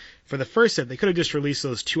Orcs, for the first set, they could have just released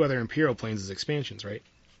those 2 other Imperial planes as expansions, right?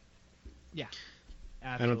 Yeah,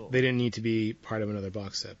 absolutely. They didn't need to be part of another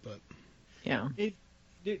box set, but yeah,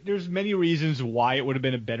 there's many reasons why it would have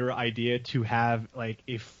been a better idea to have like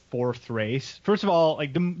a 4th race. First of all,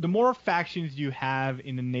 like the more factions you have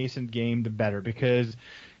in a nascent game, the better, because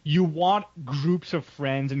you want groups of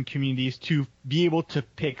friends and communities to be able to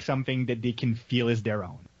pick something that they can feel is their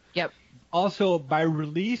own. Yep. Also, by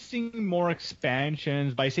releasing more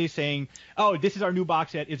expansions, by saying, oh, this is our new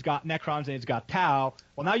box set, it's got Necrons and it's got Tau,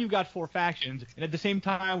 well, now you've got 4 factions, and at the same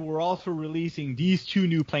time, we're also releasing these 2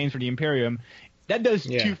 new planes for the Imperium. That does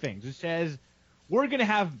 2 things. It says, we're going to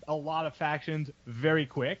have a lot of factions very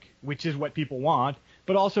quick, which is what people want,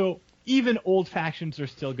 but also, even old factions are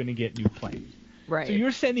still going to get new planes. Right. So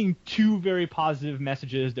you're sending 2 very positive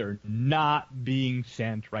messages that are not being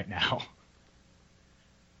sent right now.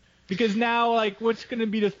 Because now, like, what's going to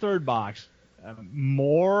be the 3rd box?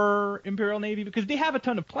 More Imperial Navy? Because they have a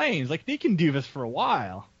ton of planes. Like, they can do this for a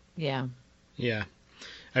while. Yeah. Yeah.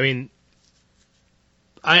 I mean,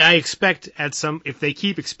 I expect if they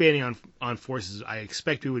keep expanding on forces, I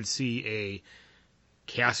expect we would see a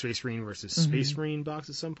Chaos Space Marine versus Space Marine box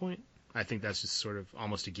at some point. I think that's just sort of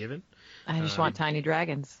almost a given. I just want tiny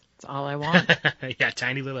dragons. That's all I want. Yeah,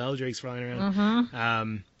 tiny little Eldrakes flying around.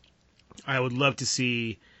 Mm-hmm. I would love to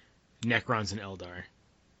see Necrons and Eldar.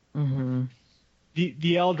 Mm-hmm.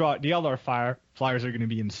 The Eldar flyers are going to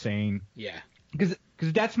be insane. Yeah. Because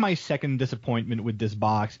that's my second disappointment with this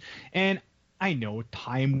box. And I know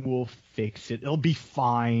time will fix it. It'll be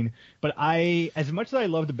fine. But as much as I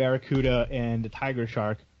love the Barracuda and the Tiger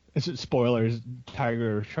Shark, spoilers,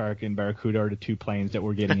 Tiger Shark and Barracuda are the 2 planes that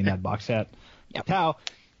we're getting in that box set. Yep. Tau,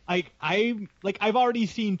 I've already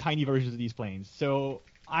seen tiny versions of these planes, so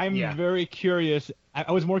I'm very curious.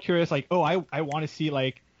 I was more curious, like, I want to see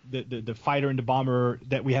like the fighter and the bomber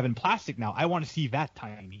that we have in plastic now. I want to see that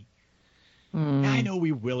tiny. I know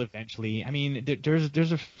we will eventually. I mean, there's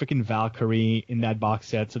a freaking Valkyrie in that box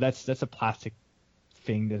set, so that's a plastic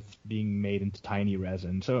thing that's being made into tiny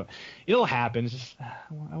resin. So it'll happen. It's just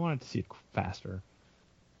I wanted to see it faster.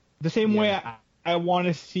 The same way I want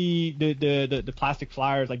to see the plastic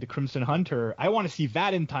flyers like the Crimson Hunter. I want to see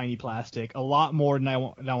that in tiny plastic a lot more than I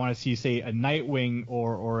want to see, say, a Nightwing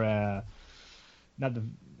or a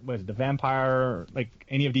the Vampire, like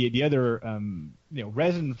any of the other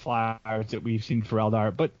resin flyers that we've seen for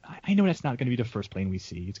Eldar. But I know that's not going to be the first plane we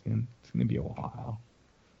see. It's going to be a while.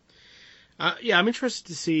 I'm interested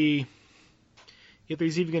to see if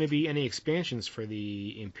there's even going to be any expansions for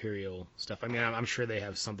the Imperial stuff. I mean, I'm sure they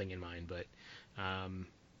have something in mind, but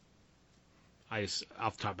I just,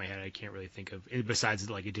 off the top of my head, I can't really think of, besides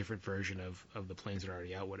like a different version of the planes that are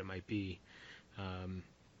already out, what it might be. And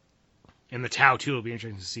the Tau, too, will be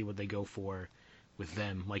interesting to see what they go for with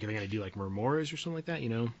them. Like, if they're going to do like Remoras or something like that, you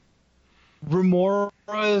know?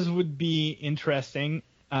 Remoras would be interesting.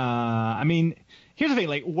 I mean, here's the thing: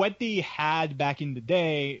 like what they had back in the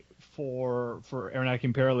day for Aeronautic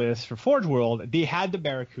Imperialists for Forge World, they had the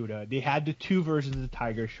Barracuda, they had the 2 versions of the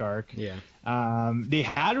Tiger Shark. Yeah. They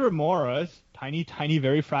had Remoras, tiny,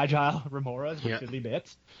 very fragile Remoras with fiddly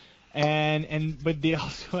bits,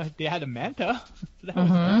 but they had a Manta. So that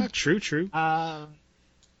was True. I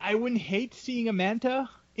wouldn't hate seeing a Manta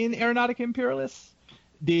in Aeronautic Imperialists.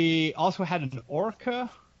 They also had an Orca,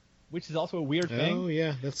 which is also a weird thing. Oh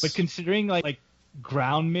yeah, that's. But considering like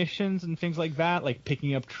ground missions and things like that, like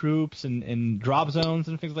picking up troops and drop zones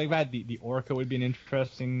and things like that, the Orca would be an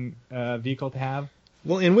interesting vehicle to have.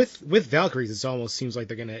 Well, and with Valkyries, it almost seems like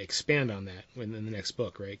they're going to expand on that in the next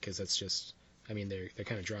book, right? Because that's just, I mean, they're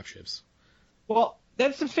kind of dropships. Well,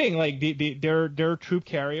 that's the thing. Like they're troop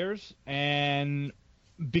carriers, and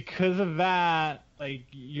because of that, like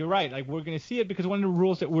you're right. Like we're going to see it because one of the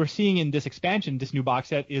rules that we're seeing in this expansion, this new box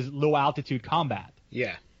set, is low altitude combat.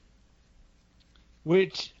 Yeah.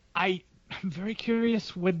 Which I'm very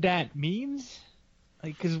curious what that means.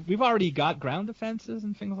 Like, because we've already got ground defenses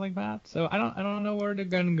and things like that, so I don't know where they're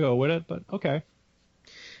gonna go with it, but okay.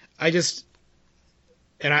 I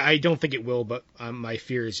don't think it will, but my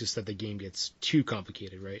fear is just that the game gets too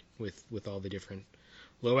complicated, right? With all the different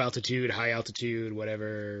low altitude, high altitude,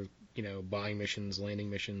 whatever, you know, buying missions,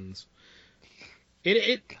 landing missions.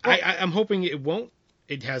 I'm hoping it won't.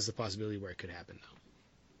 It has the possibility where it could happen, though.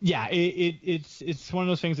 Yeah, it's one of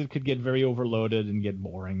those things that could get very overloaded and get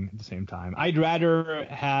boring at the same time. I'd rather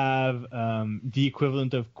have the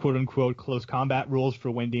equivalent of quote-unquote close combat rules for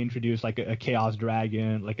when they introduce like a Chaos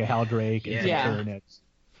Dragon, like a Helldrake, and Tyranids.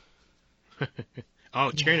 Oh,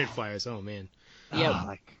 Tyranid flyers! Oh man. Yeah,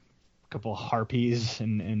 like a couple of Harpies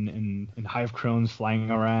and Hive Crones flying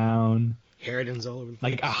around. Harridans all over the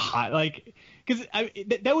place. Because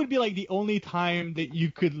that would be like the only time that you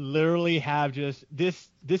could literally have just this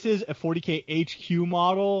is a 40K HQ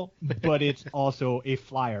model, but it's also a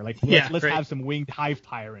flyer. Like let's have some winged Hive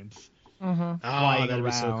Tyrants flying that'd around.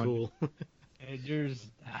 Be so cool.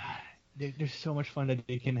 There's so much fun that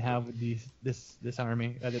they can have with this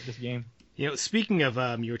army this game. You know, speaking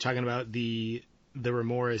of you were talking about the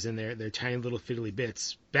Remoras and their tiny little fiddly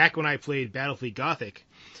bits. Back when I played Battlefleet Gothic,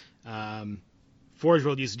 Forge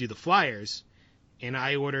World used to do the flyers, and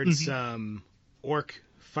I ordered some Orc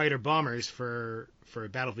fighter bombers for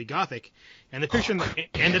Battlefleet Gothic, and the picture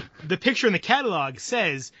the picture in the catalog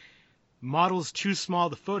says models too small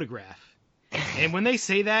to photograph. And when they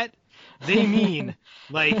say that, they mean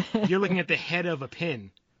like you're looking at the head of a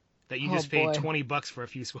pin that you just paid $20 for a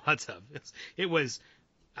few squads of. It was,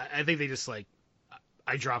 I think they just like,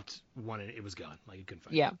 I dropped one and it was gone. Like, I couldn't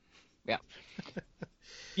find it. Yeah.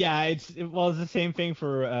 Yeah, it's the same thing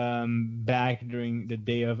for back during the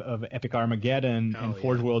day of Epic Armageddon, and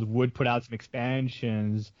Forge World would put out some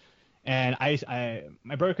expansions, and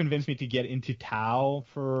my brother convinced me to get into Tau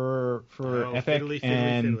for Epic,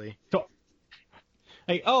 fiddly. So,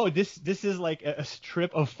 like, this is like a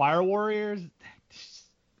strip of Fire Warriors.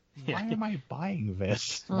 Why am I buying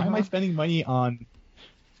this? Why am I spending money on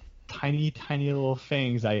tiny little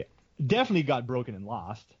things? I definitely got broken and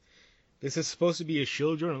lost. This is supposed to be a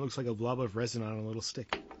shield drone. It looks like a blob of resin on a little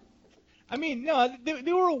stick. I mean, no,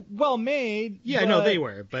 they were well made. Yeah, no, they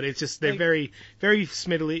were, but it's just they're very, very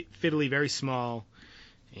fiddly, very small,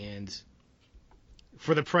 and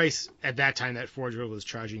for the price at that time that Forge World was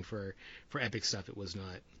charging for Epic stuff, it was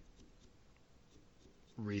not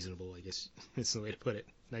reasonable. I guess that's the way to put it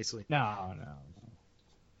nicely. No.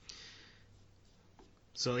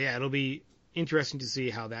 So yeah, it'll be interesting to see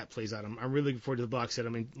how that plays out. I'm really looking forward to the box set.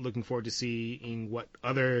 I'm looking forward to seeing what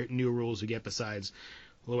other new rules we get besides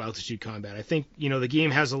low altitude combat. I think the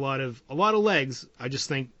game has a lot of legs. I just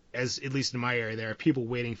think, as at least in my area, there are people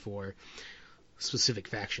waiting for specific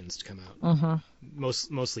factions to come out.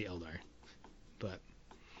 Mostly Eldar, but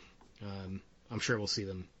I'm sure we'll see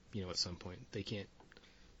them at some point. They can't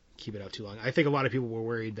keep it out too long. I think a lot of people were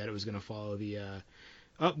worried that it was going to follow the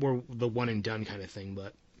one and done kind of thing,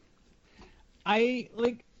 but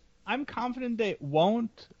I'm confident that it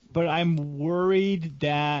won't, but I'm worried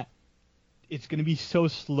that it's going to be so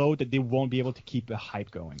slow that they won't be able to keep the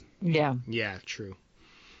hype going. Yeah. Yeah, true.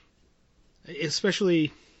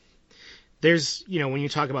 Especially, there's, when you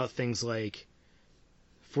talk about things like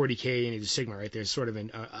 40k and Age of Sigmar, right? There's sort of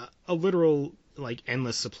a literal like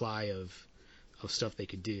endless supply of stuff they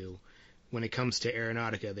could do. When it comes to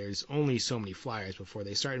Aeronautica, there's only so many flyers before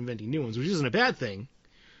they start inventing new ones, which isn't a bad thing,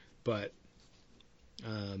 but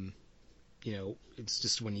it's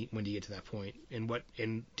just when do you get to that point,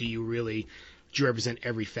 and do you represent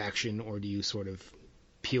every faction, or do you sort of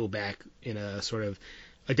peel back in a sort of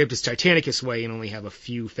Adeptus Titanicus way and only have a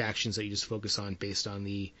few factions that you just focus on based on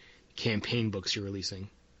the campaign books you're releasing?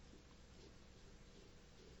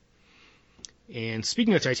 And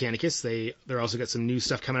speaking of Titanicus, they're also got some new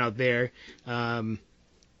stuff coming out there. I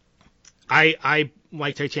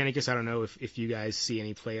like Titanicus. I don't know if you guys see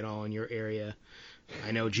any play at all in your area.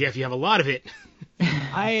 I know, Jeff, you have a lot of it.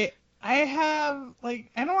 I have I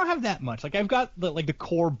don't have that much. I've got the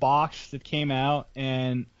core box that came out,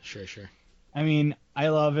 and Sure. I mean, I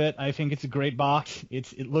love it. I think it's a great box.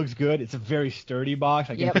 It looks good. It's a very sturdy box.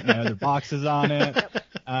 I can put my other boxes on it.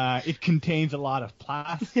 It contains a lot of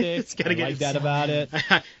plastic. I like that about it.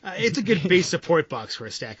 It's a good base support box for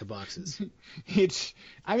a stack of boxes. It's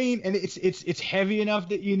heavy enough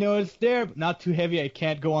that you know it's there, but not too heavy. I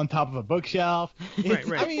can't go on top of a bookshelf.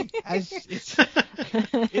 Right. I mean,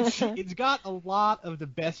 it's got a lot of the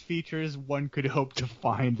best features one could hope to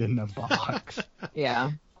find in the box.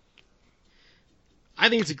 Yeah. I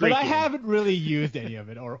think it's a great But I game. haven't really used any of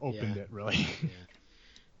it or opened it, really. Yeah.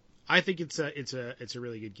 I think it's a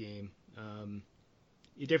really good game.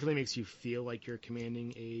 It definitely makes you feel like you're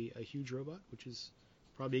commanding a huge robot, which is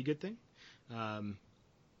probably a good thing.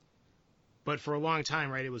 But for a long time,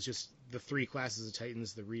 right, it was just the three classes of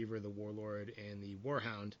Titans: the Reaver, the Warlord, and the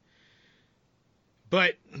Warhound.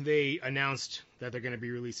 But they announced that they're going to be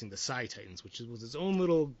releasing the Psi Titans, which was its own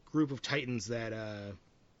little group of Titans that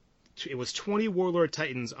it was 20 Warlord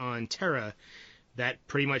Titans on Terra that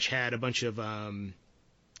pretty much had a bunch of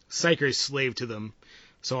Psychers slaved to them,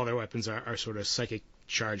 so all their weapons are sort of psychic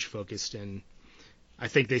charge focused. And I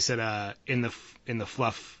think they said in the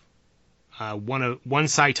fluff, one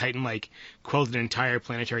Psi Titan quelled an entire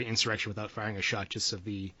planetary insurrection without firing a shot, just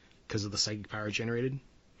because of the psychic power generated.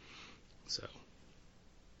 So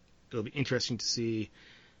it'll be interesting to see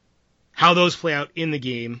how those play out in the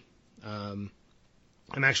game.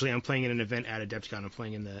 I'm playing in an event at Adepticon. I'm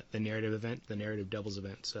playing in the narrative event, the narrative doubles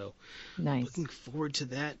event. So Nice. looking forward to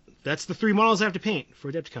that. That's the 3 models I have to paint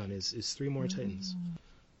for Adepticon is 3 more Titans.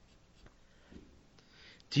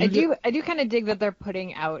 I do kind of dig that they're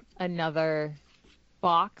putting out another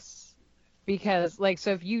box, because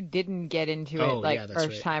so if you didn't get into it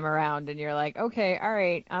first time around and you're like, okay, all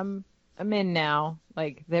right, I'm in now.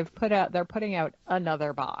 They're putting out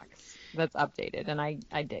another box that's updated, and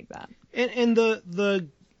I dig that. And the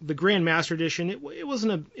Grand Master Edition, it was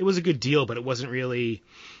a good deal, but it wasn't really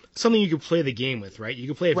something you could play the game with, right? You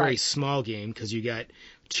could play a very small game because you got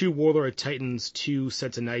 2 Warlord Titans, 2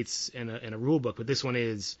 sets of Knights, and a rule book. But this one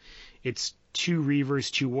it's 2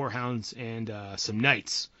 Reavers, 2 Warhounds, and some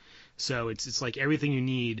Knights. So it's like everything you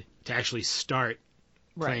need to actually start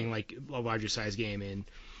playing a larger size game. And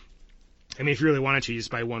I mean, if you really wanted to, you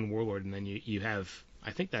just buy 1 Warlord, and then you have,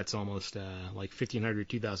 I think that's almost 1,500,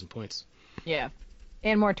 2,000 points. Yeah,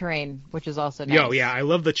 and more terrain, which is also nice. Yeah, I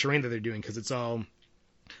love the terrain that they're doing because it's all.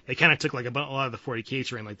 They kind of took a lot of the 40k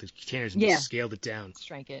terrain, like the containers, and just scaled it down.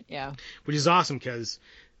 Shrank it, yeah. Which is awesome because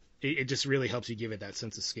it just really helps you give it that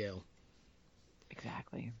sense of scale.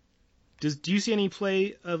 Exactly. Do you see any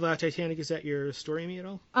play of Titanicus at your store, Amy, at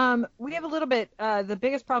all? We have a little bit. The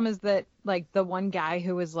biggest problem is that the one guy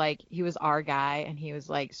who was he was our guy, and he was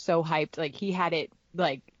so hyped. He had it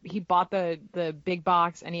he bought the big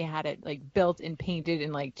box, and he had it built and painted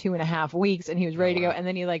in 2.5 weeks, and he was ready to go. And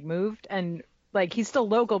then he moved, and he's still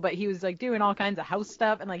local, but he was doing all kinds of house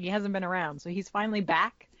stuff, and he hasn't been around, so he's finally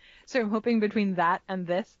back. So I'm hoping between that and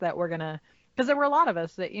this that we're gonna, because there were a lot of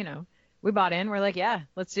us that we bought in. We're yeah,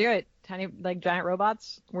 let's do it. Tiny giant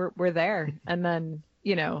robots. We're there, and then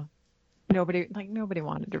nobody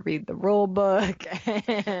wanted to read the rule book,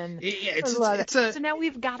 and so now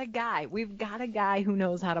we've got a guy who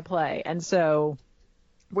knows how to play, and so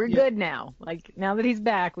we're good now. Now that he's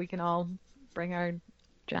back, we can all bring our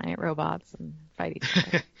giant robots and fight each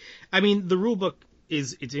other. I mean, the rule book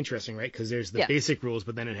it's interesting, right? Because there's the basic rules,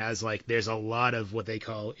 but then it has there's a lot of what they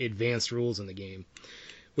call advanced rules in the game,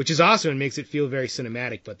 which is awesome and makes it feel very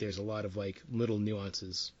cinematic. But there's a lot of little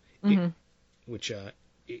nuances, which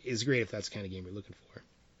is great if that's the kind of game you're looking for.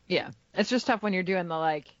 Yeah, it's just tough when you're doing the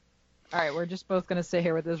all right, we're just both gonna sit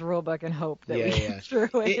here with this rule book and hope that we get through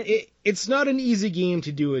it. It's not an easy game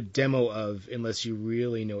to do a demo of unless you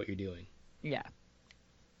really know what you're doing. Yeah.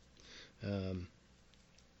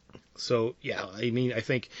 So yeah, I mean, I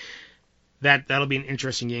think that'll be an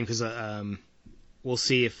interesting game because we'll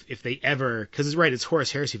see if they ever, because it's right, it's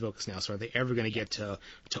Horus Heresy focused now. So are they ever going to get to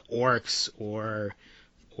Orcs or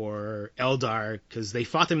Eldar? Because they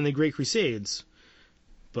fought them in the Great Crusades,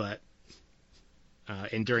 but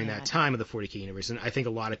and during that time of the 40k universe, and I think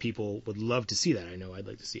a lot of people would love to see that. I know I'd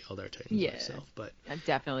like to see Eldar Titans myself, but I'm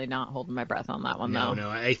definitely not holding my breath on that one though. No,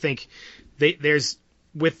 I think there's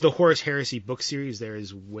with the Horus Heresy book series, there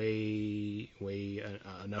is way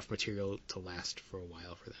enough material to last for a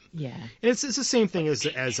while for them. Yeah, and it's the same thing as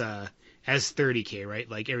 30k, right?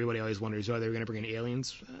 Like everybody always wonders, they're going to bring in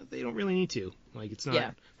aliens? They don't really need to. Like it's not.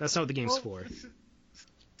 Yeah. That's not what the game's for.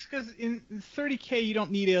 Because in 30k you don't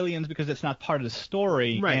need aliens because it's not part of the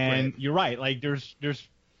story, right? And you're right. Like there's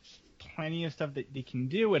plenty of stuff that they can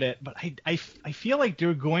do with it, but I feel like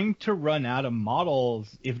they're going to run out of models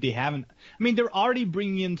if they haven't. I mean, they're already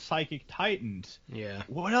bringing in Psychic Titans. Yeah.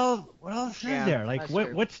 What else is there? Like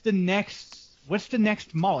what's the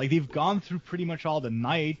next model? Like they've gone through pretty much all the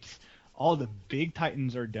knights. All the big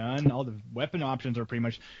Titans are done. All the weapon options are pretty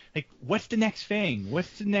much like. What's the next thing?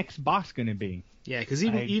 What's the next box going to be? Yeah, because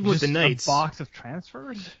even with the Knights, a box of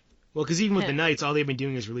transfers. Well, because even with the Knights, all they've been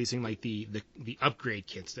doing is releasing like the upgrade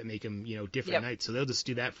kits that make them different Knights. So they'll just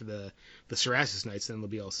do that for the Serasis Knights, then they'll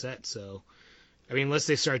be all set. So, I mean, unless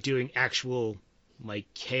they start doing actual like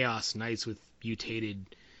Chaos Knights with mutated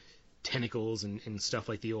tentacles and stuff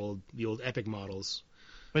like the old Epic models.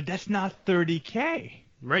 But that's not 30k.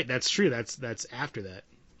 Right, that's true. That's after that.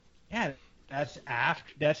 Yeah, that's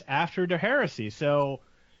after the heresy. So,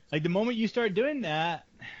 like the moment you start doing that,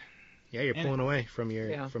 yeah, you're pulling away from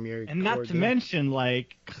your and not to mention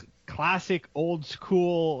like classic old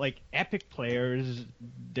school like epic players.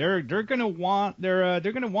 They're gonna want their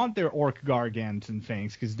orc gargants and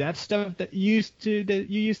things because that's stuff that you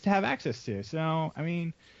used to have access to. So I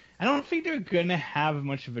mean, I don't think they're gonna have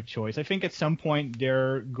much of a choice. I think at some point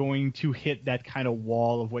they're going to hit that kind of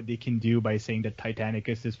wall of what they can do by saying that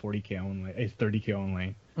Titanicus is 40k only, is 30k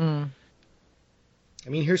only. Mm. I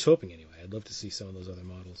mean, here's hoping anyway. I'd love to see some of those other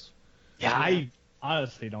models. Yeah, I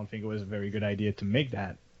honestly don't think it was a very good idea to make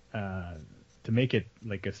that, to make it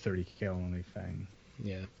like a 30k only thing.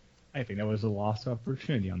 Yeah. I think that was a lost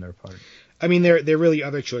opportunity on their part. I mean, there really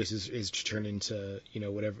other choices is to turn into,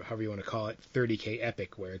 however you want to call it, 30k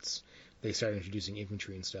epic, where they start introducing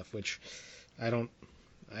infantry and stuff, which I don't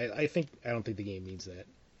think the game needs that.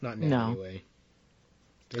 Not now anyway.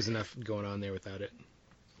 There's enough going on there without it.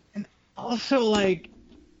 And also, like,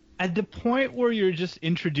 at the point where you're just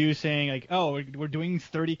introducing, like, oh, we're doing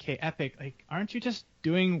 30k epic, like, aren't you just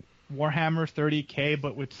doing Warhammer 30k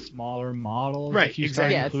but with smaller models? Right,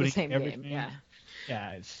 exactly. Yeah, it's the same game.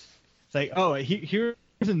 Yeah, it's like, oh, here's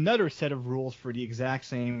another set of rules for the exact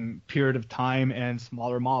same period of time and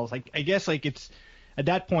smaller models. Like, I guess, like, it's at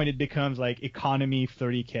that point it becomes like economy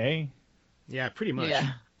 30k. Yeah, pretty much.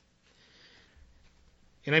 Yeah.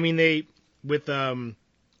 And I mean, with the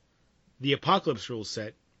Apocalypse rules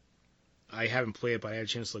set, I haven't played it, but I had a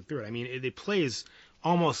chance to look through it. I mean, it plays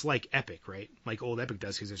almost like Epic, right? Like old Epic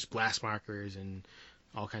does, because there's blast markers and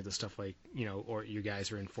all kinds of stuff like, or you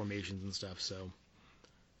guys are in formations and stuff, so.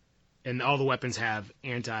 And all the weapons have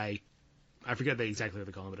I forget exactly what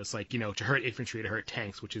they call them, but it's like, to hurt infantry, to hurt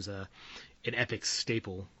tanks, which is an Epic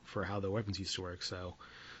staple for how the weapons used to work, so.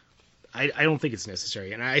 I don't think it's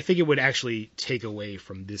necessary, and I think it would actually take away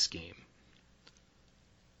from this game.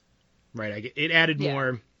 Right, it added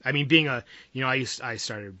more. I mean, being I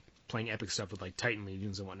started playing Epic stuff with like Titan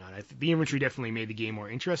Legions and whatnot. The infantry definitely made the game more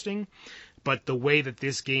interesting, but the way that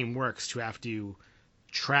this game works, to have to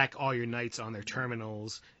track all your knights on their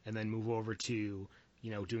terminals and then move over to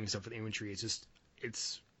doing stuff with infantry,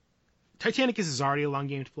 it's Titanicus is already a long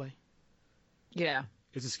game to play. Yeah,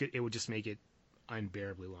 it would just make it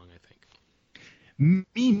unbearably long, I think.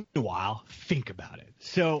 Meanwhile, think about it.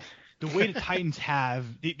 So the way the Titans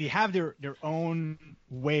they have their own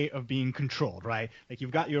way of being controlled, right? Like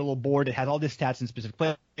you've got your little board that has all these stats in specific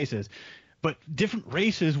places, but different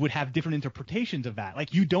races would have different interpretations of that.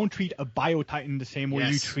 Like you don't treat a Bio-Titan the same way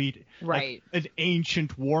you treat like, an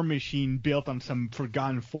ancient war machine built on some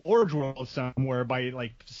forgotten forge world somewhere by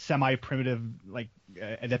like semi-primitive like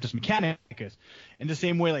Adeptus Mechanicus. In the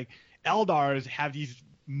same way, like Eldars have these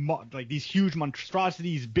huge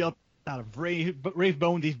monstrosities built out of Wraith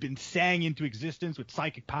Bone. They've been sang into existence with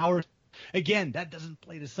psychic powers. Again, that doesn't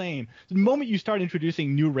play the same. The moment you start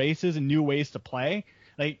introducing new races and new ways to play,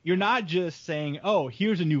 like you're not just saying, oh,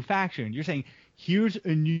 here's a new faction. You're saying, here's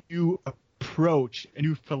a new approach, a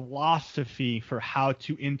new philosophy for how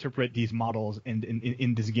to interpret these models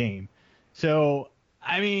in this game. So,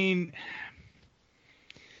 I mean,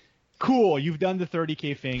 cool. You've done the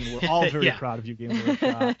 30K thing. We're all very Yeah. proud of you, Game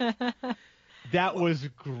Workshop. That was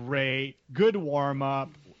great. Good warm up.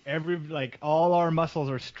 All our muscles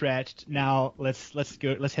are stretched. Now let's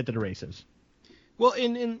go. Let's head to the races. Well,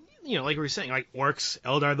 in like we were saying, like Orcs,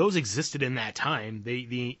 Eldar, those existed in that time.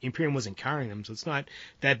 The Imperium was encountering them, so it's not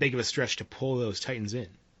that big of a stretch to pull those Titans in.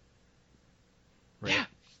 Right? Yeah.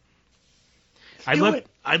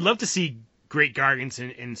 I'd love to see great Gargants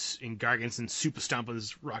and Gargants and Super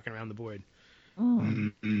Stompas rocking around the board.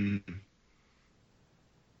 And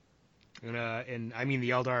I mean the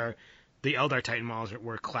Eldar Titan models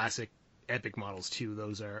were classic epic models too.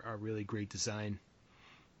 Those are really great design.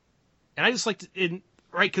 And I just like to,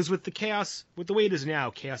 right, because with the way it is now,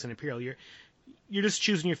 Chaos and Imperial, you're just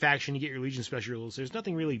choosing your faction, you get your Legion special rules. There's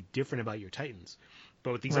nothing really different about your Titans.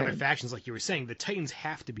 But with these other factions, like you were saying, the Titans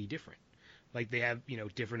have to be different. Like they have,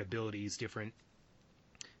 different abilities, different,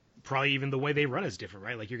 probably even the way they run is different,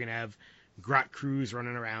 right? Like you're going to have Grot crews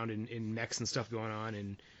running around in mechs and stuff going on,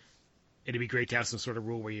 and it'd be great to have some sort of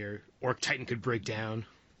rule where your Orc Titan could break down.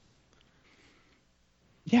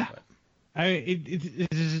 Yeah.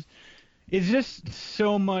 It's just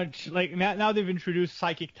so much, like, now they've introduced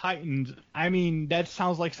Psychic Titans. I mean, that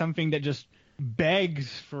sounds like something that just begs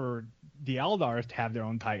for the Eldars to have their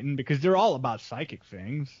own Titan, because they're all about psychic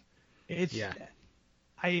things.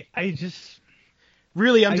 I just...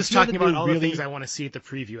 Really, I'm just talking about all the really... things I want to see at the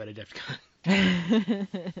preview at Adepticon.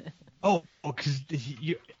 Because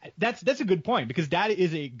that's a good point, because that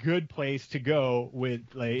is a good place to go with,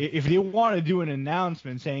 like, if they want to do an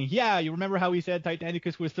announcement saying, yeah, you remember how we said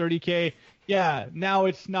Titanicus was 30K? Yeah, now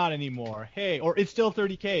it's not anymore. Hey, or it's still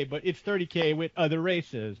 30K, but it's 30K with other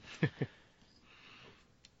races.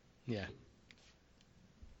 Yeah.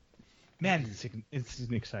 Man, it's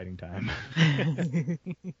an exciting time.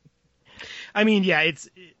 I mean, yeah,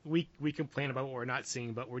 we complain about what we're not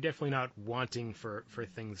seeing, but we're definitely not wanting for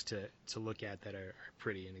things to look at that are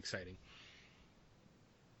pretty and exciting.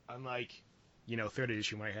 Unlike, third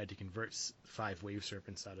edition where I had to convert 5 Wave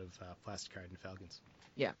Serpents out of Plasticard and Falcons.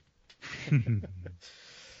 Yeah.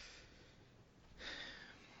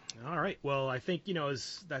 All right. Well, I think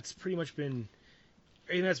that's pretty much been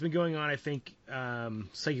everything that's been going on. I think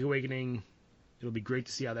Psychic Awakening. It'll be great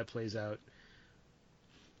to see how that plays out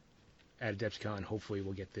at Adepticon. Hopefully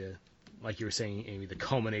we'll get like you were saying, Amy, the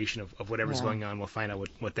culmination of whatever's going on. We'll find out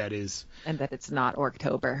what that is. And that it's not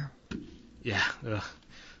Orktober. Yeah.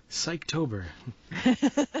 Psychtober.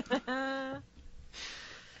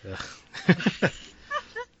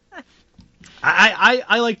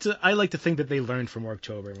 I like to think that they learned from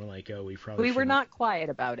Orktober and we're like, oh, we were not quiet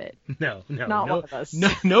about it. No, not one of us.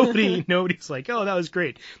 Nobody's like, oh, that was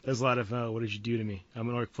great. There's a lot of, what did you do to me? I'm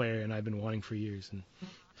an Orc player and I've been wanting for years.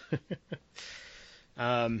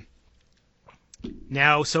 And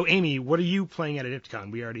now, so Amy, what are you playing at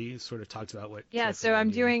Adepticon? We already sort of talked about what. Yeah, so I'm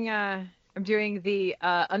doing the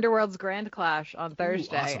Underworld's Grand Clash on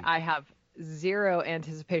Thursday. Ooh, awesome. I have zero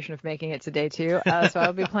anticipation of making it to day 2, so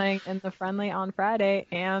I'll be playing in the friendly on Friday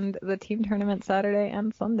and the team tournament Saturday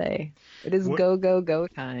and Sunday. It is go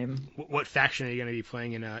time. What faction are you going to be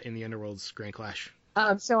playing in the Underworld's Grand Clash?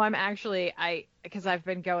 So I'm actually because I've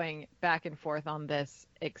been going back and forth on this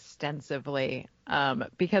extensively,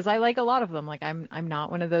 because I like a lot of them. Like I'm not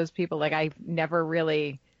one of those people. Like I've never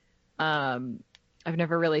really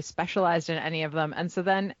specialized in any of them. And so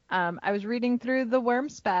then I was reading through the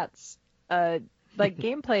Wormspats like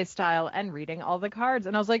gameplay style and reading all the cards,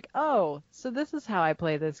 and I was like, oh, so this is how I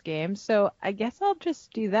play this game. So I guess I'll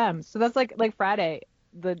just do them. So that's like Friday.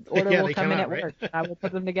 The order will come in at work. Right? I will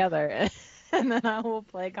put them together. And then I will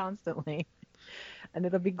play constantly, and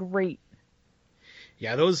it'll be great.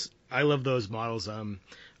 Yeah, I love those models. I'm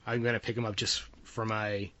gonna pick them up just for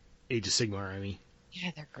my Age of Sigmar army.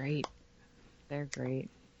 Yeah, they're great. They're great.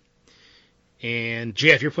 And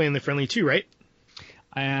Jeff, you're playing the friendly too, right?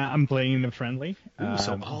 I'm playing in the friendly. Ooh,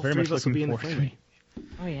 so all very three of us will be in the friendly.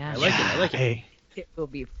 Oh yeah. I like it. Hey. It will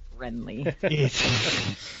be friendly.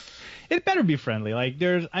 It better be friendly. Like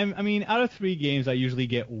I mean, out of 3 games, I usually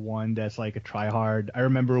get one that's like a try hard. I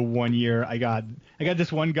remember one year I got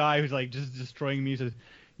this one guy who's like just destroying me. He says,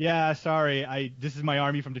 "Yeah, sorry, this is my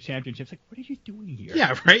army from the championships." Like, what are you doing here?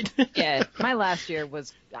 Yeah, right. Yeah, my last year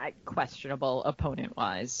was questionable opponent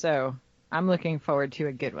wise, so I'm looking forward to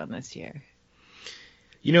a good one this year.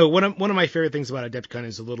 One of my favorite things about Adepticon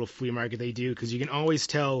is the little flea market they do, because you can always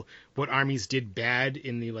tell what armies did bad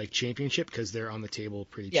in the championship because they're on the table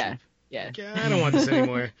pretty cheap. Yeah. Like, I don't want this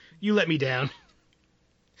anymore. You let me down.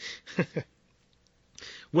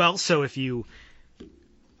 Well, so if you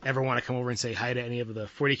ever want to come over and say hi to any of the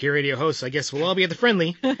 40K Radio hosts, I guess we'll all be at the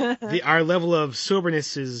friendly. Our level of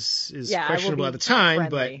soberness is questionable at the time,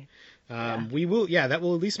 friendly. but we will. Yeah, that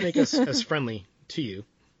will at least make us as friendly to you.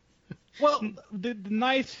 Well, the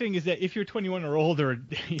nice thing is that if you're 21 or older,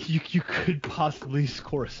 you could possibly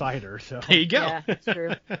score a cider. So There you go. Yeah, that's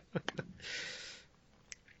true.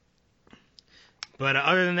 But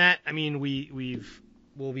other than that, I mean,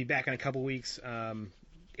 we'll be back in a couple weeks.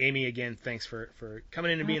 Amy, again, thanks for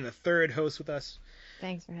coming in and being the third host with us.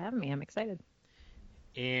 Thanks for having me. I'm excited.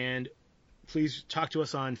 And please talk to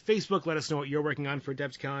us on Facebook. Let us know what you're working on for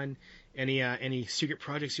DebsCon. Any secret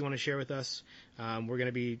projects you want to share with us. We're going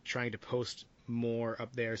to be trying to post more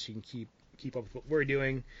up there so you can keep up with what we're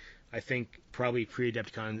doing. I think probably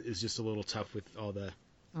pre-DebsCon is just a little tough with all the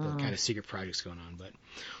kind of secret projects going on. But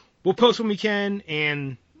we'll post when we can,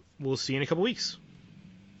 and we'll see you in a couple weeks.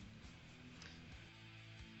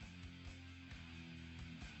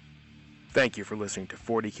 Thank you for listening to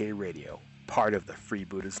 40K Radio, part of the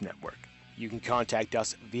Freebooters Network. You can contact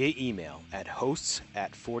us via email at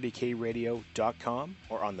hosts@40kradio.com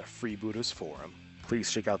or on the Freebooters Forum. Please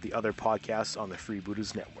check out the other podcasts on the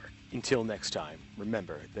Freebooters Network. Until next time,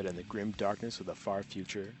 remember that in the grim darkness of the far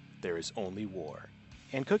future, there is only war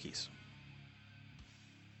and cookies.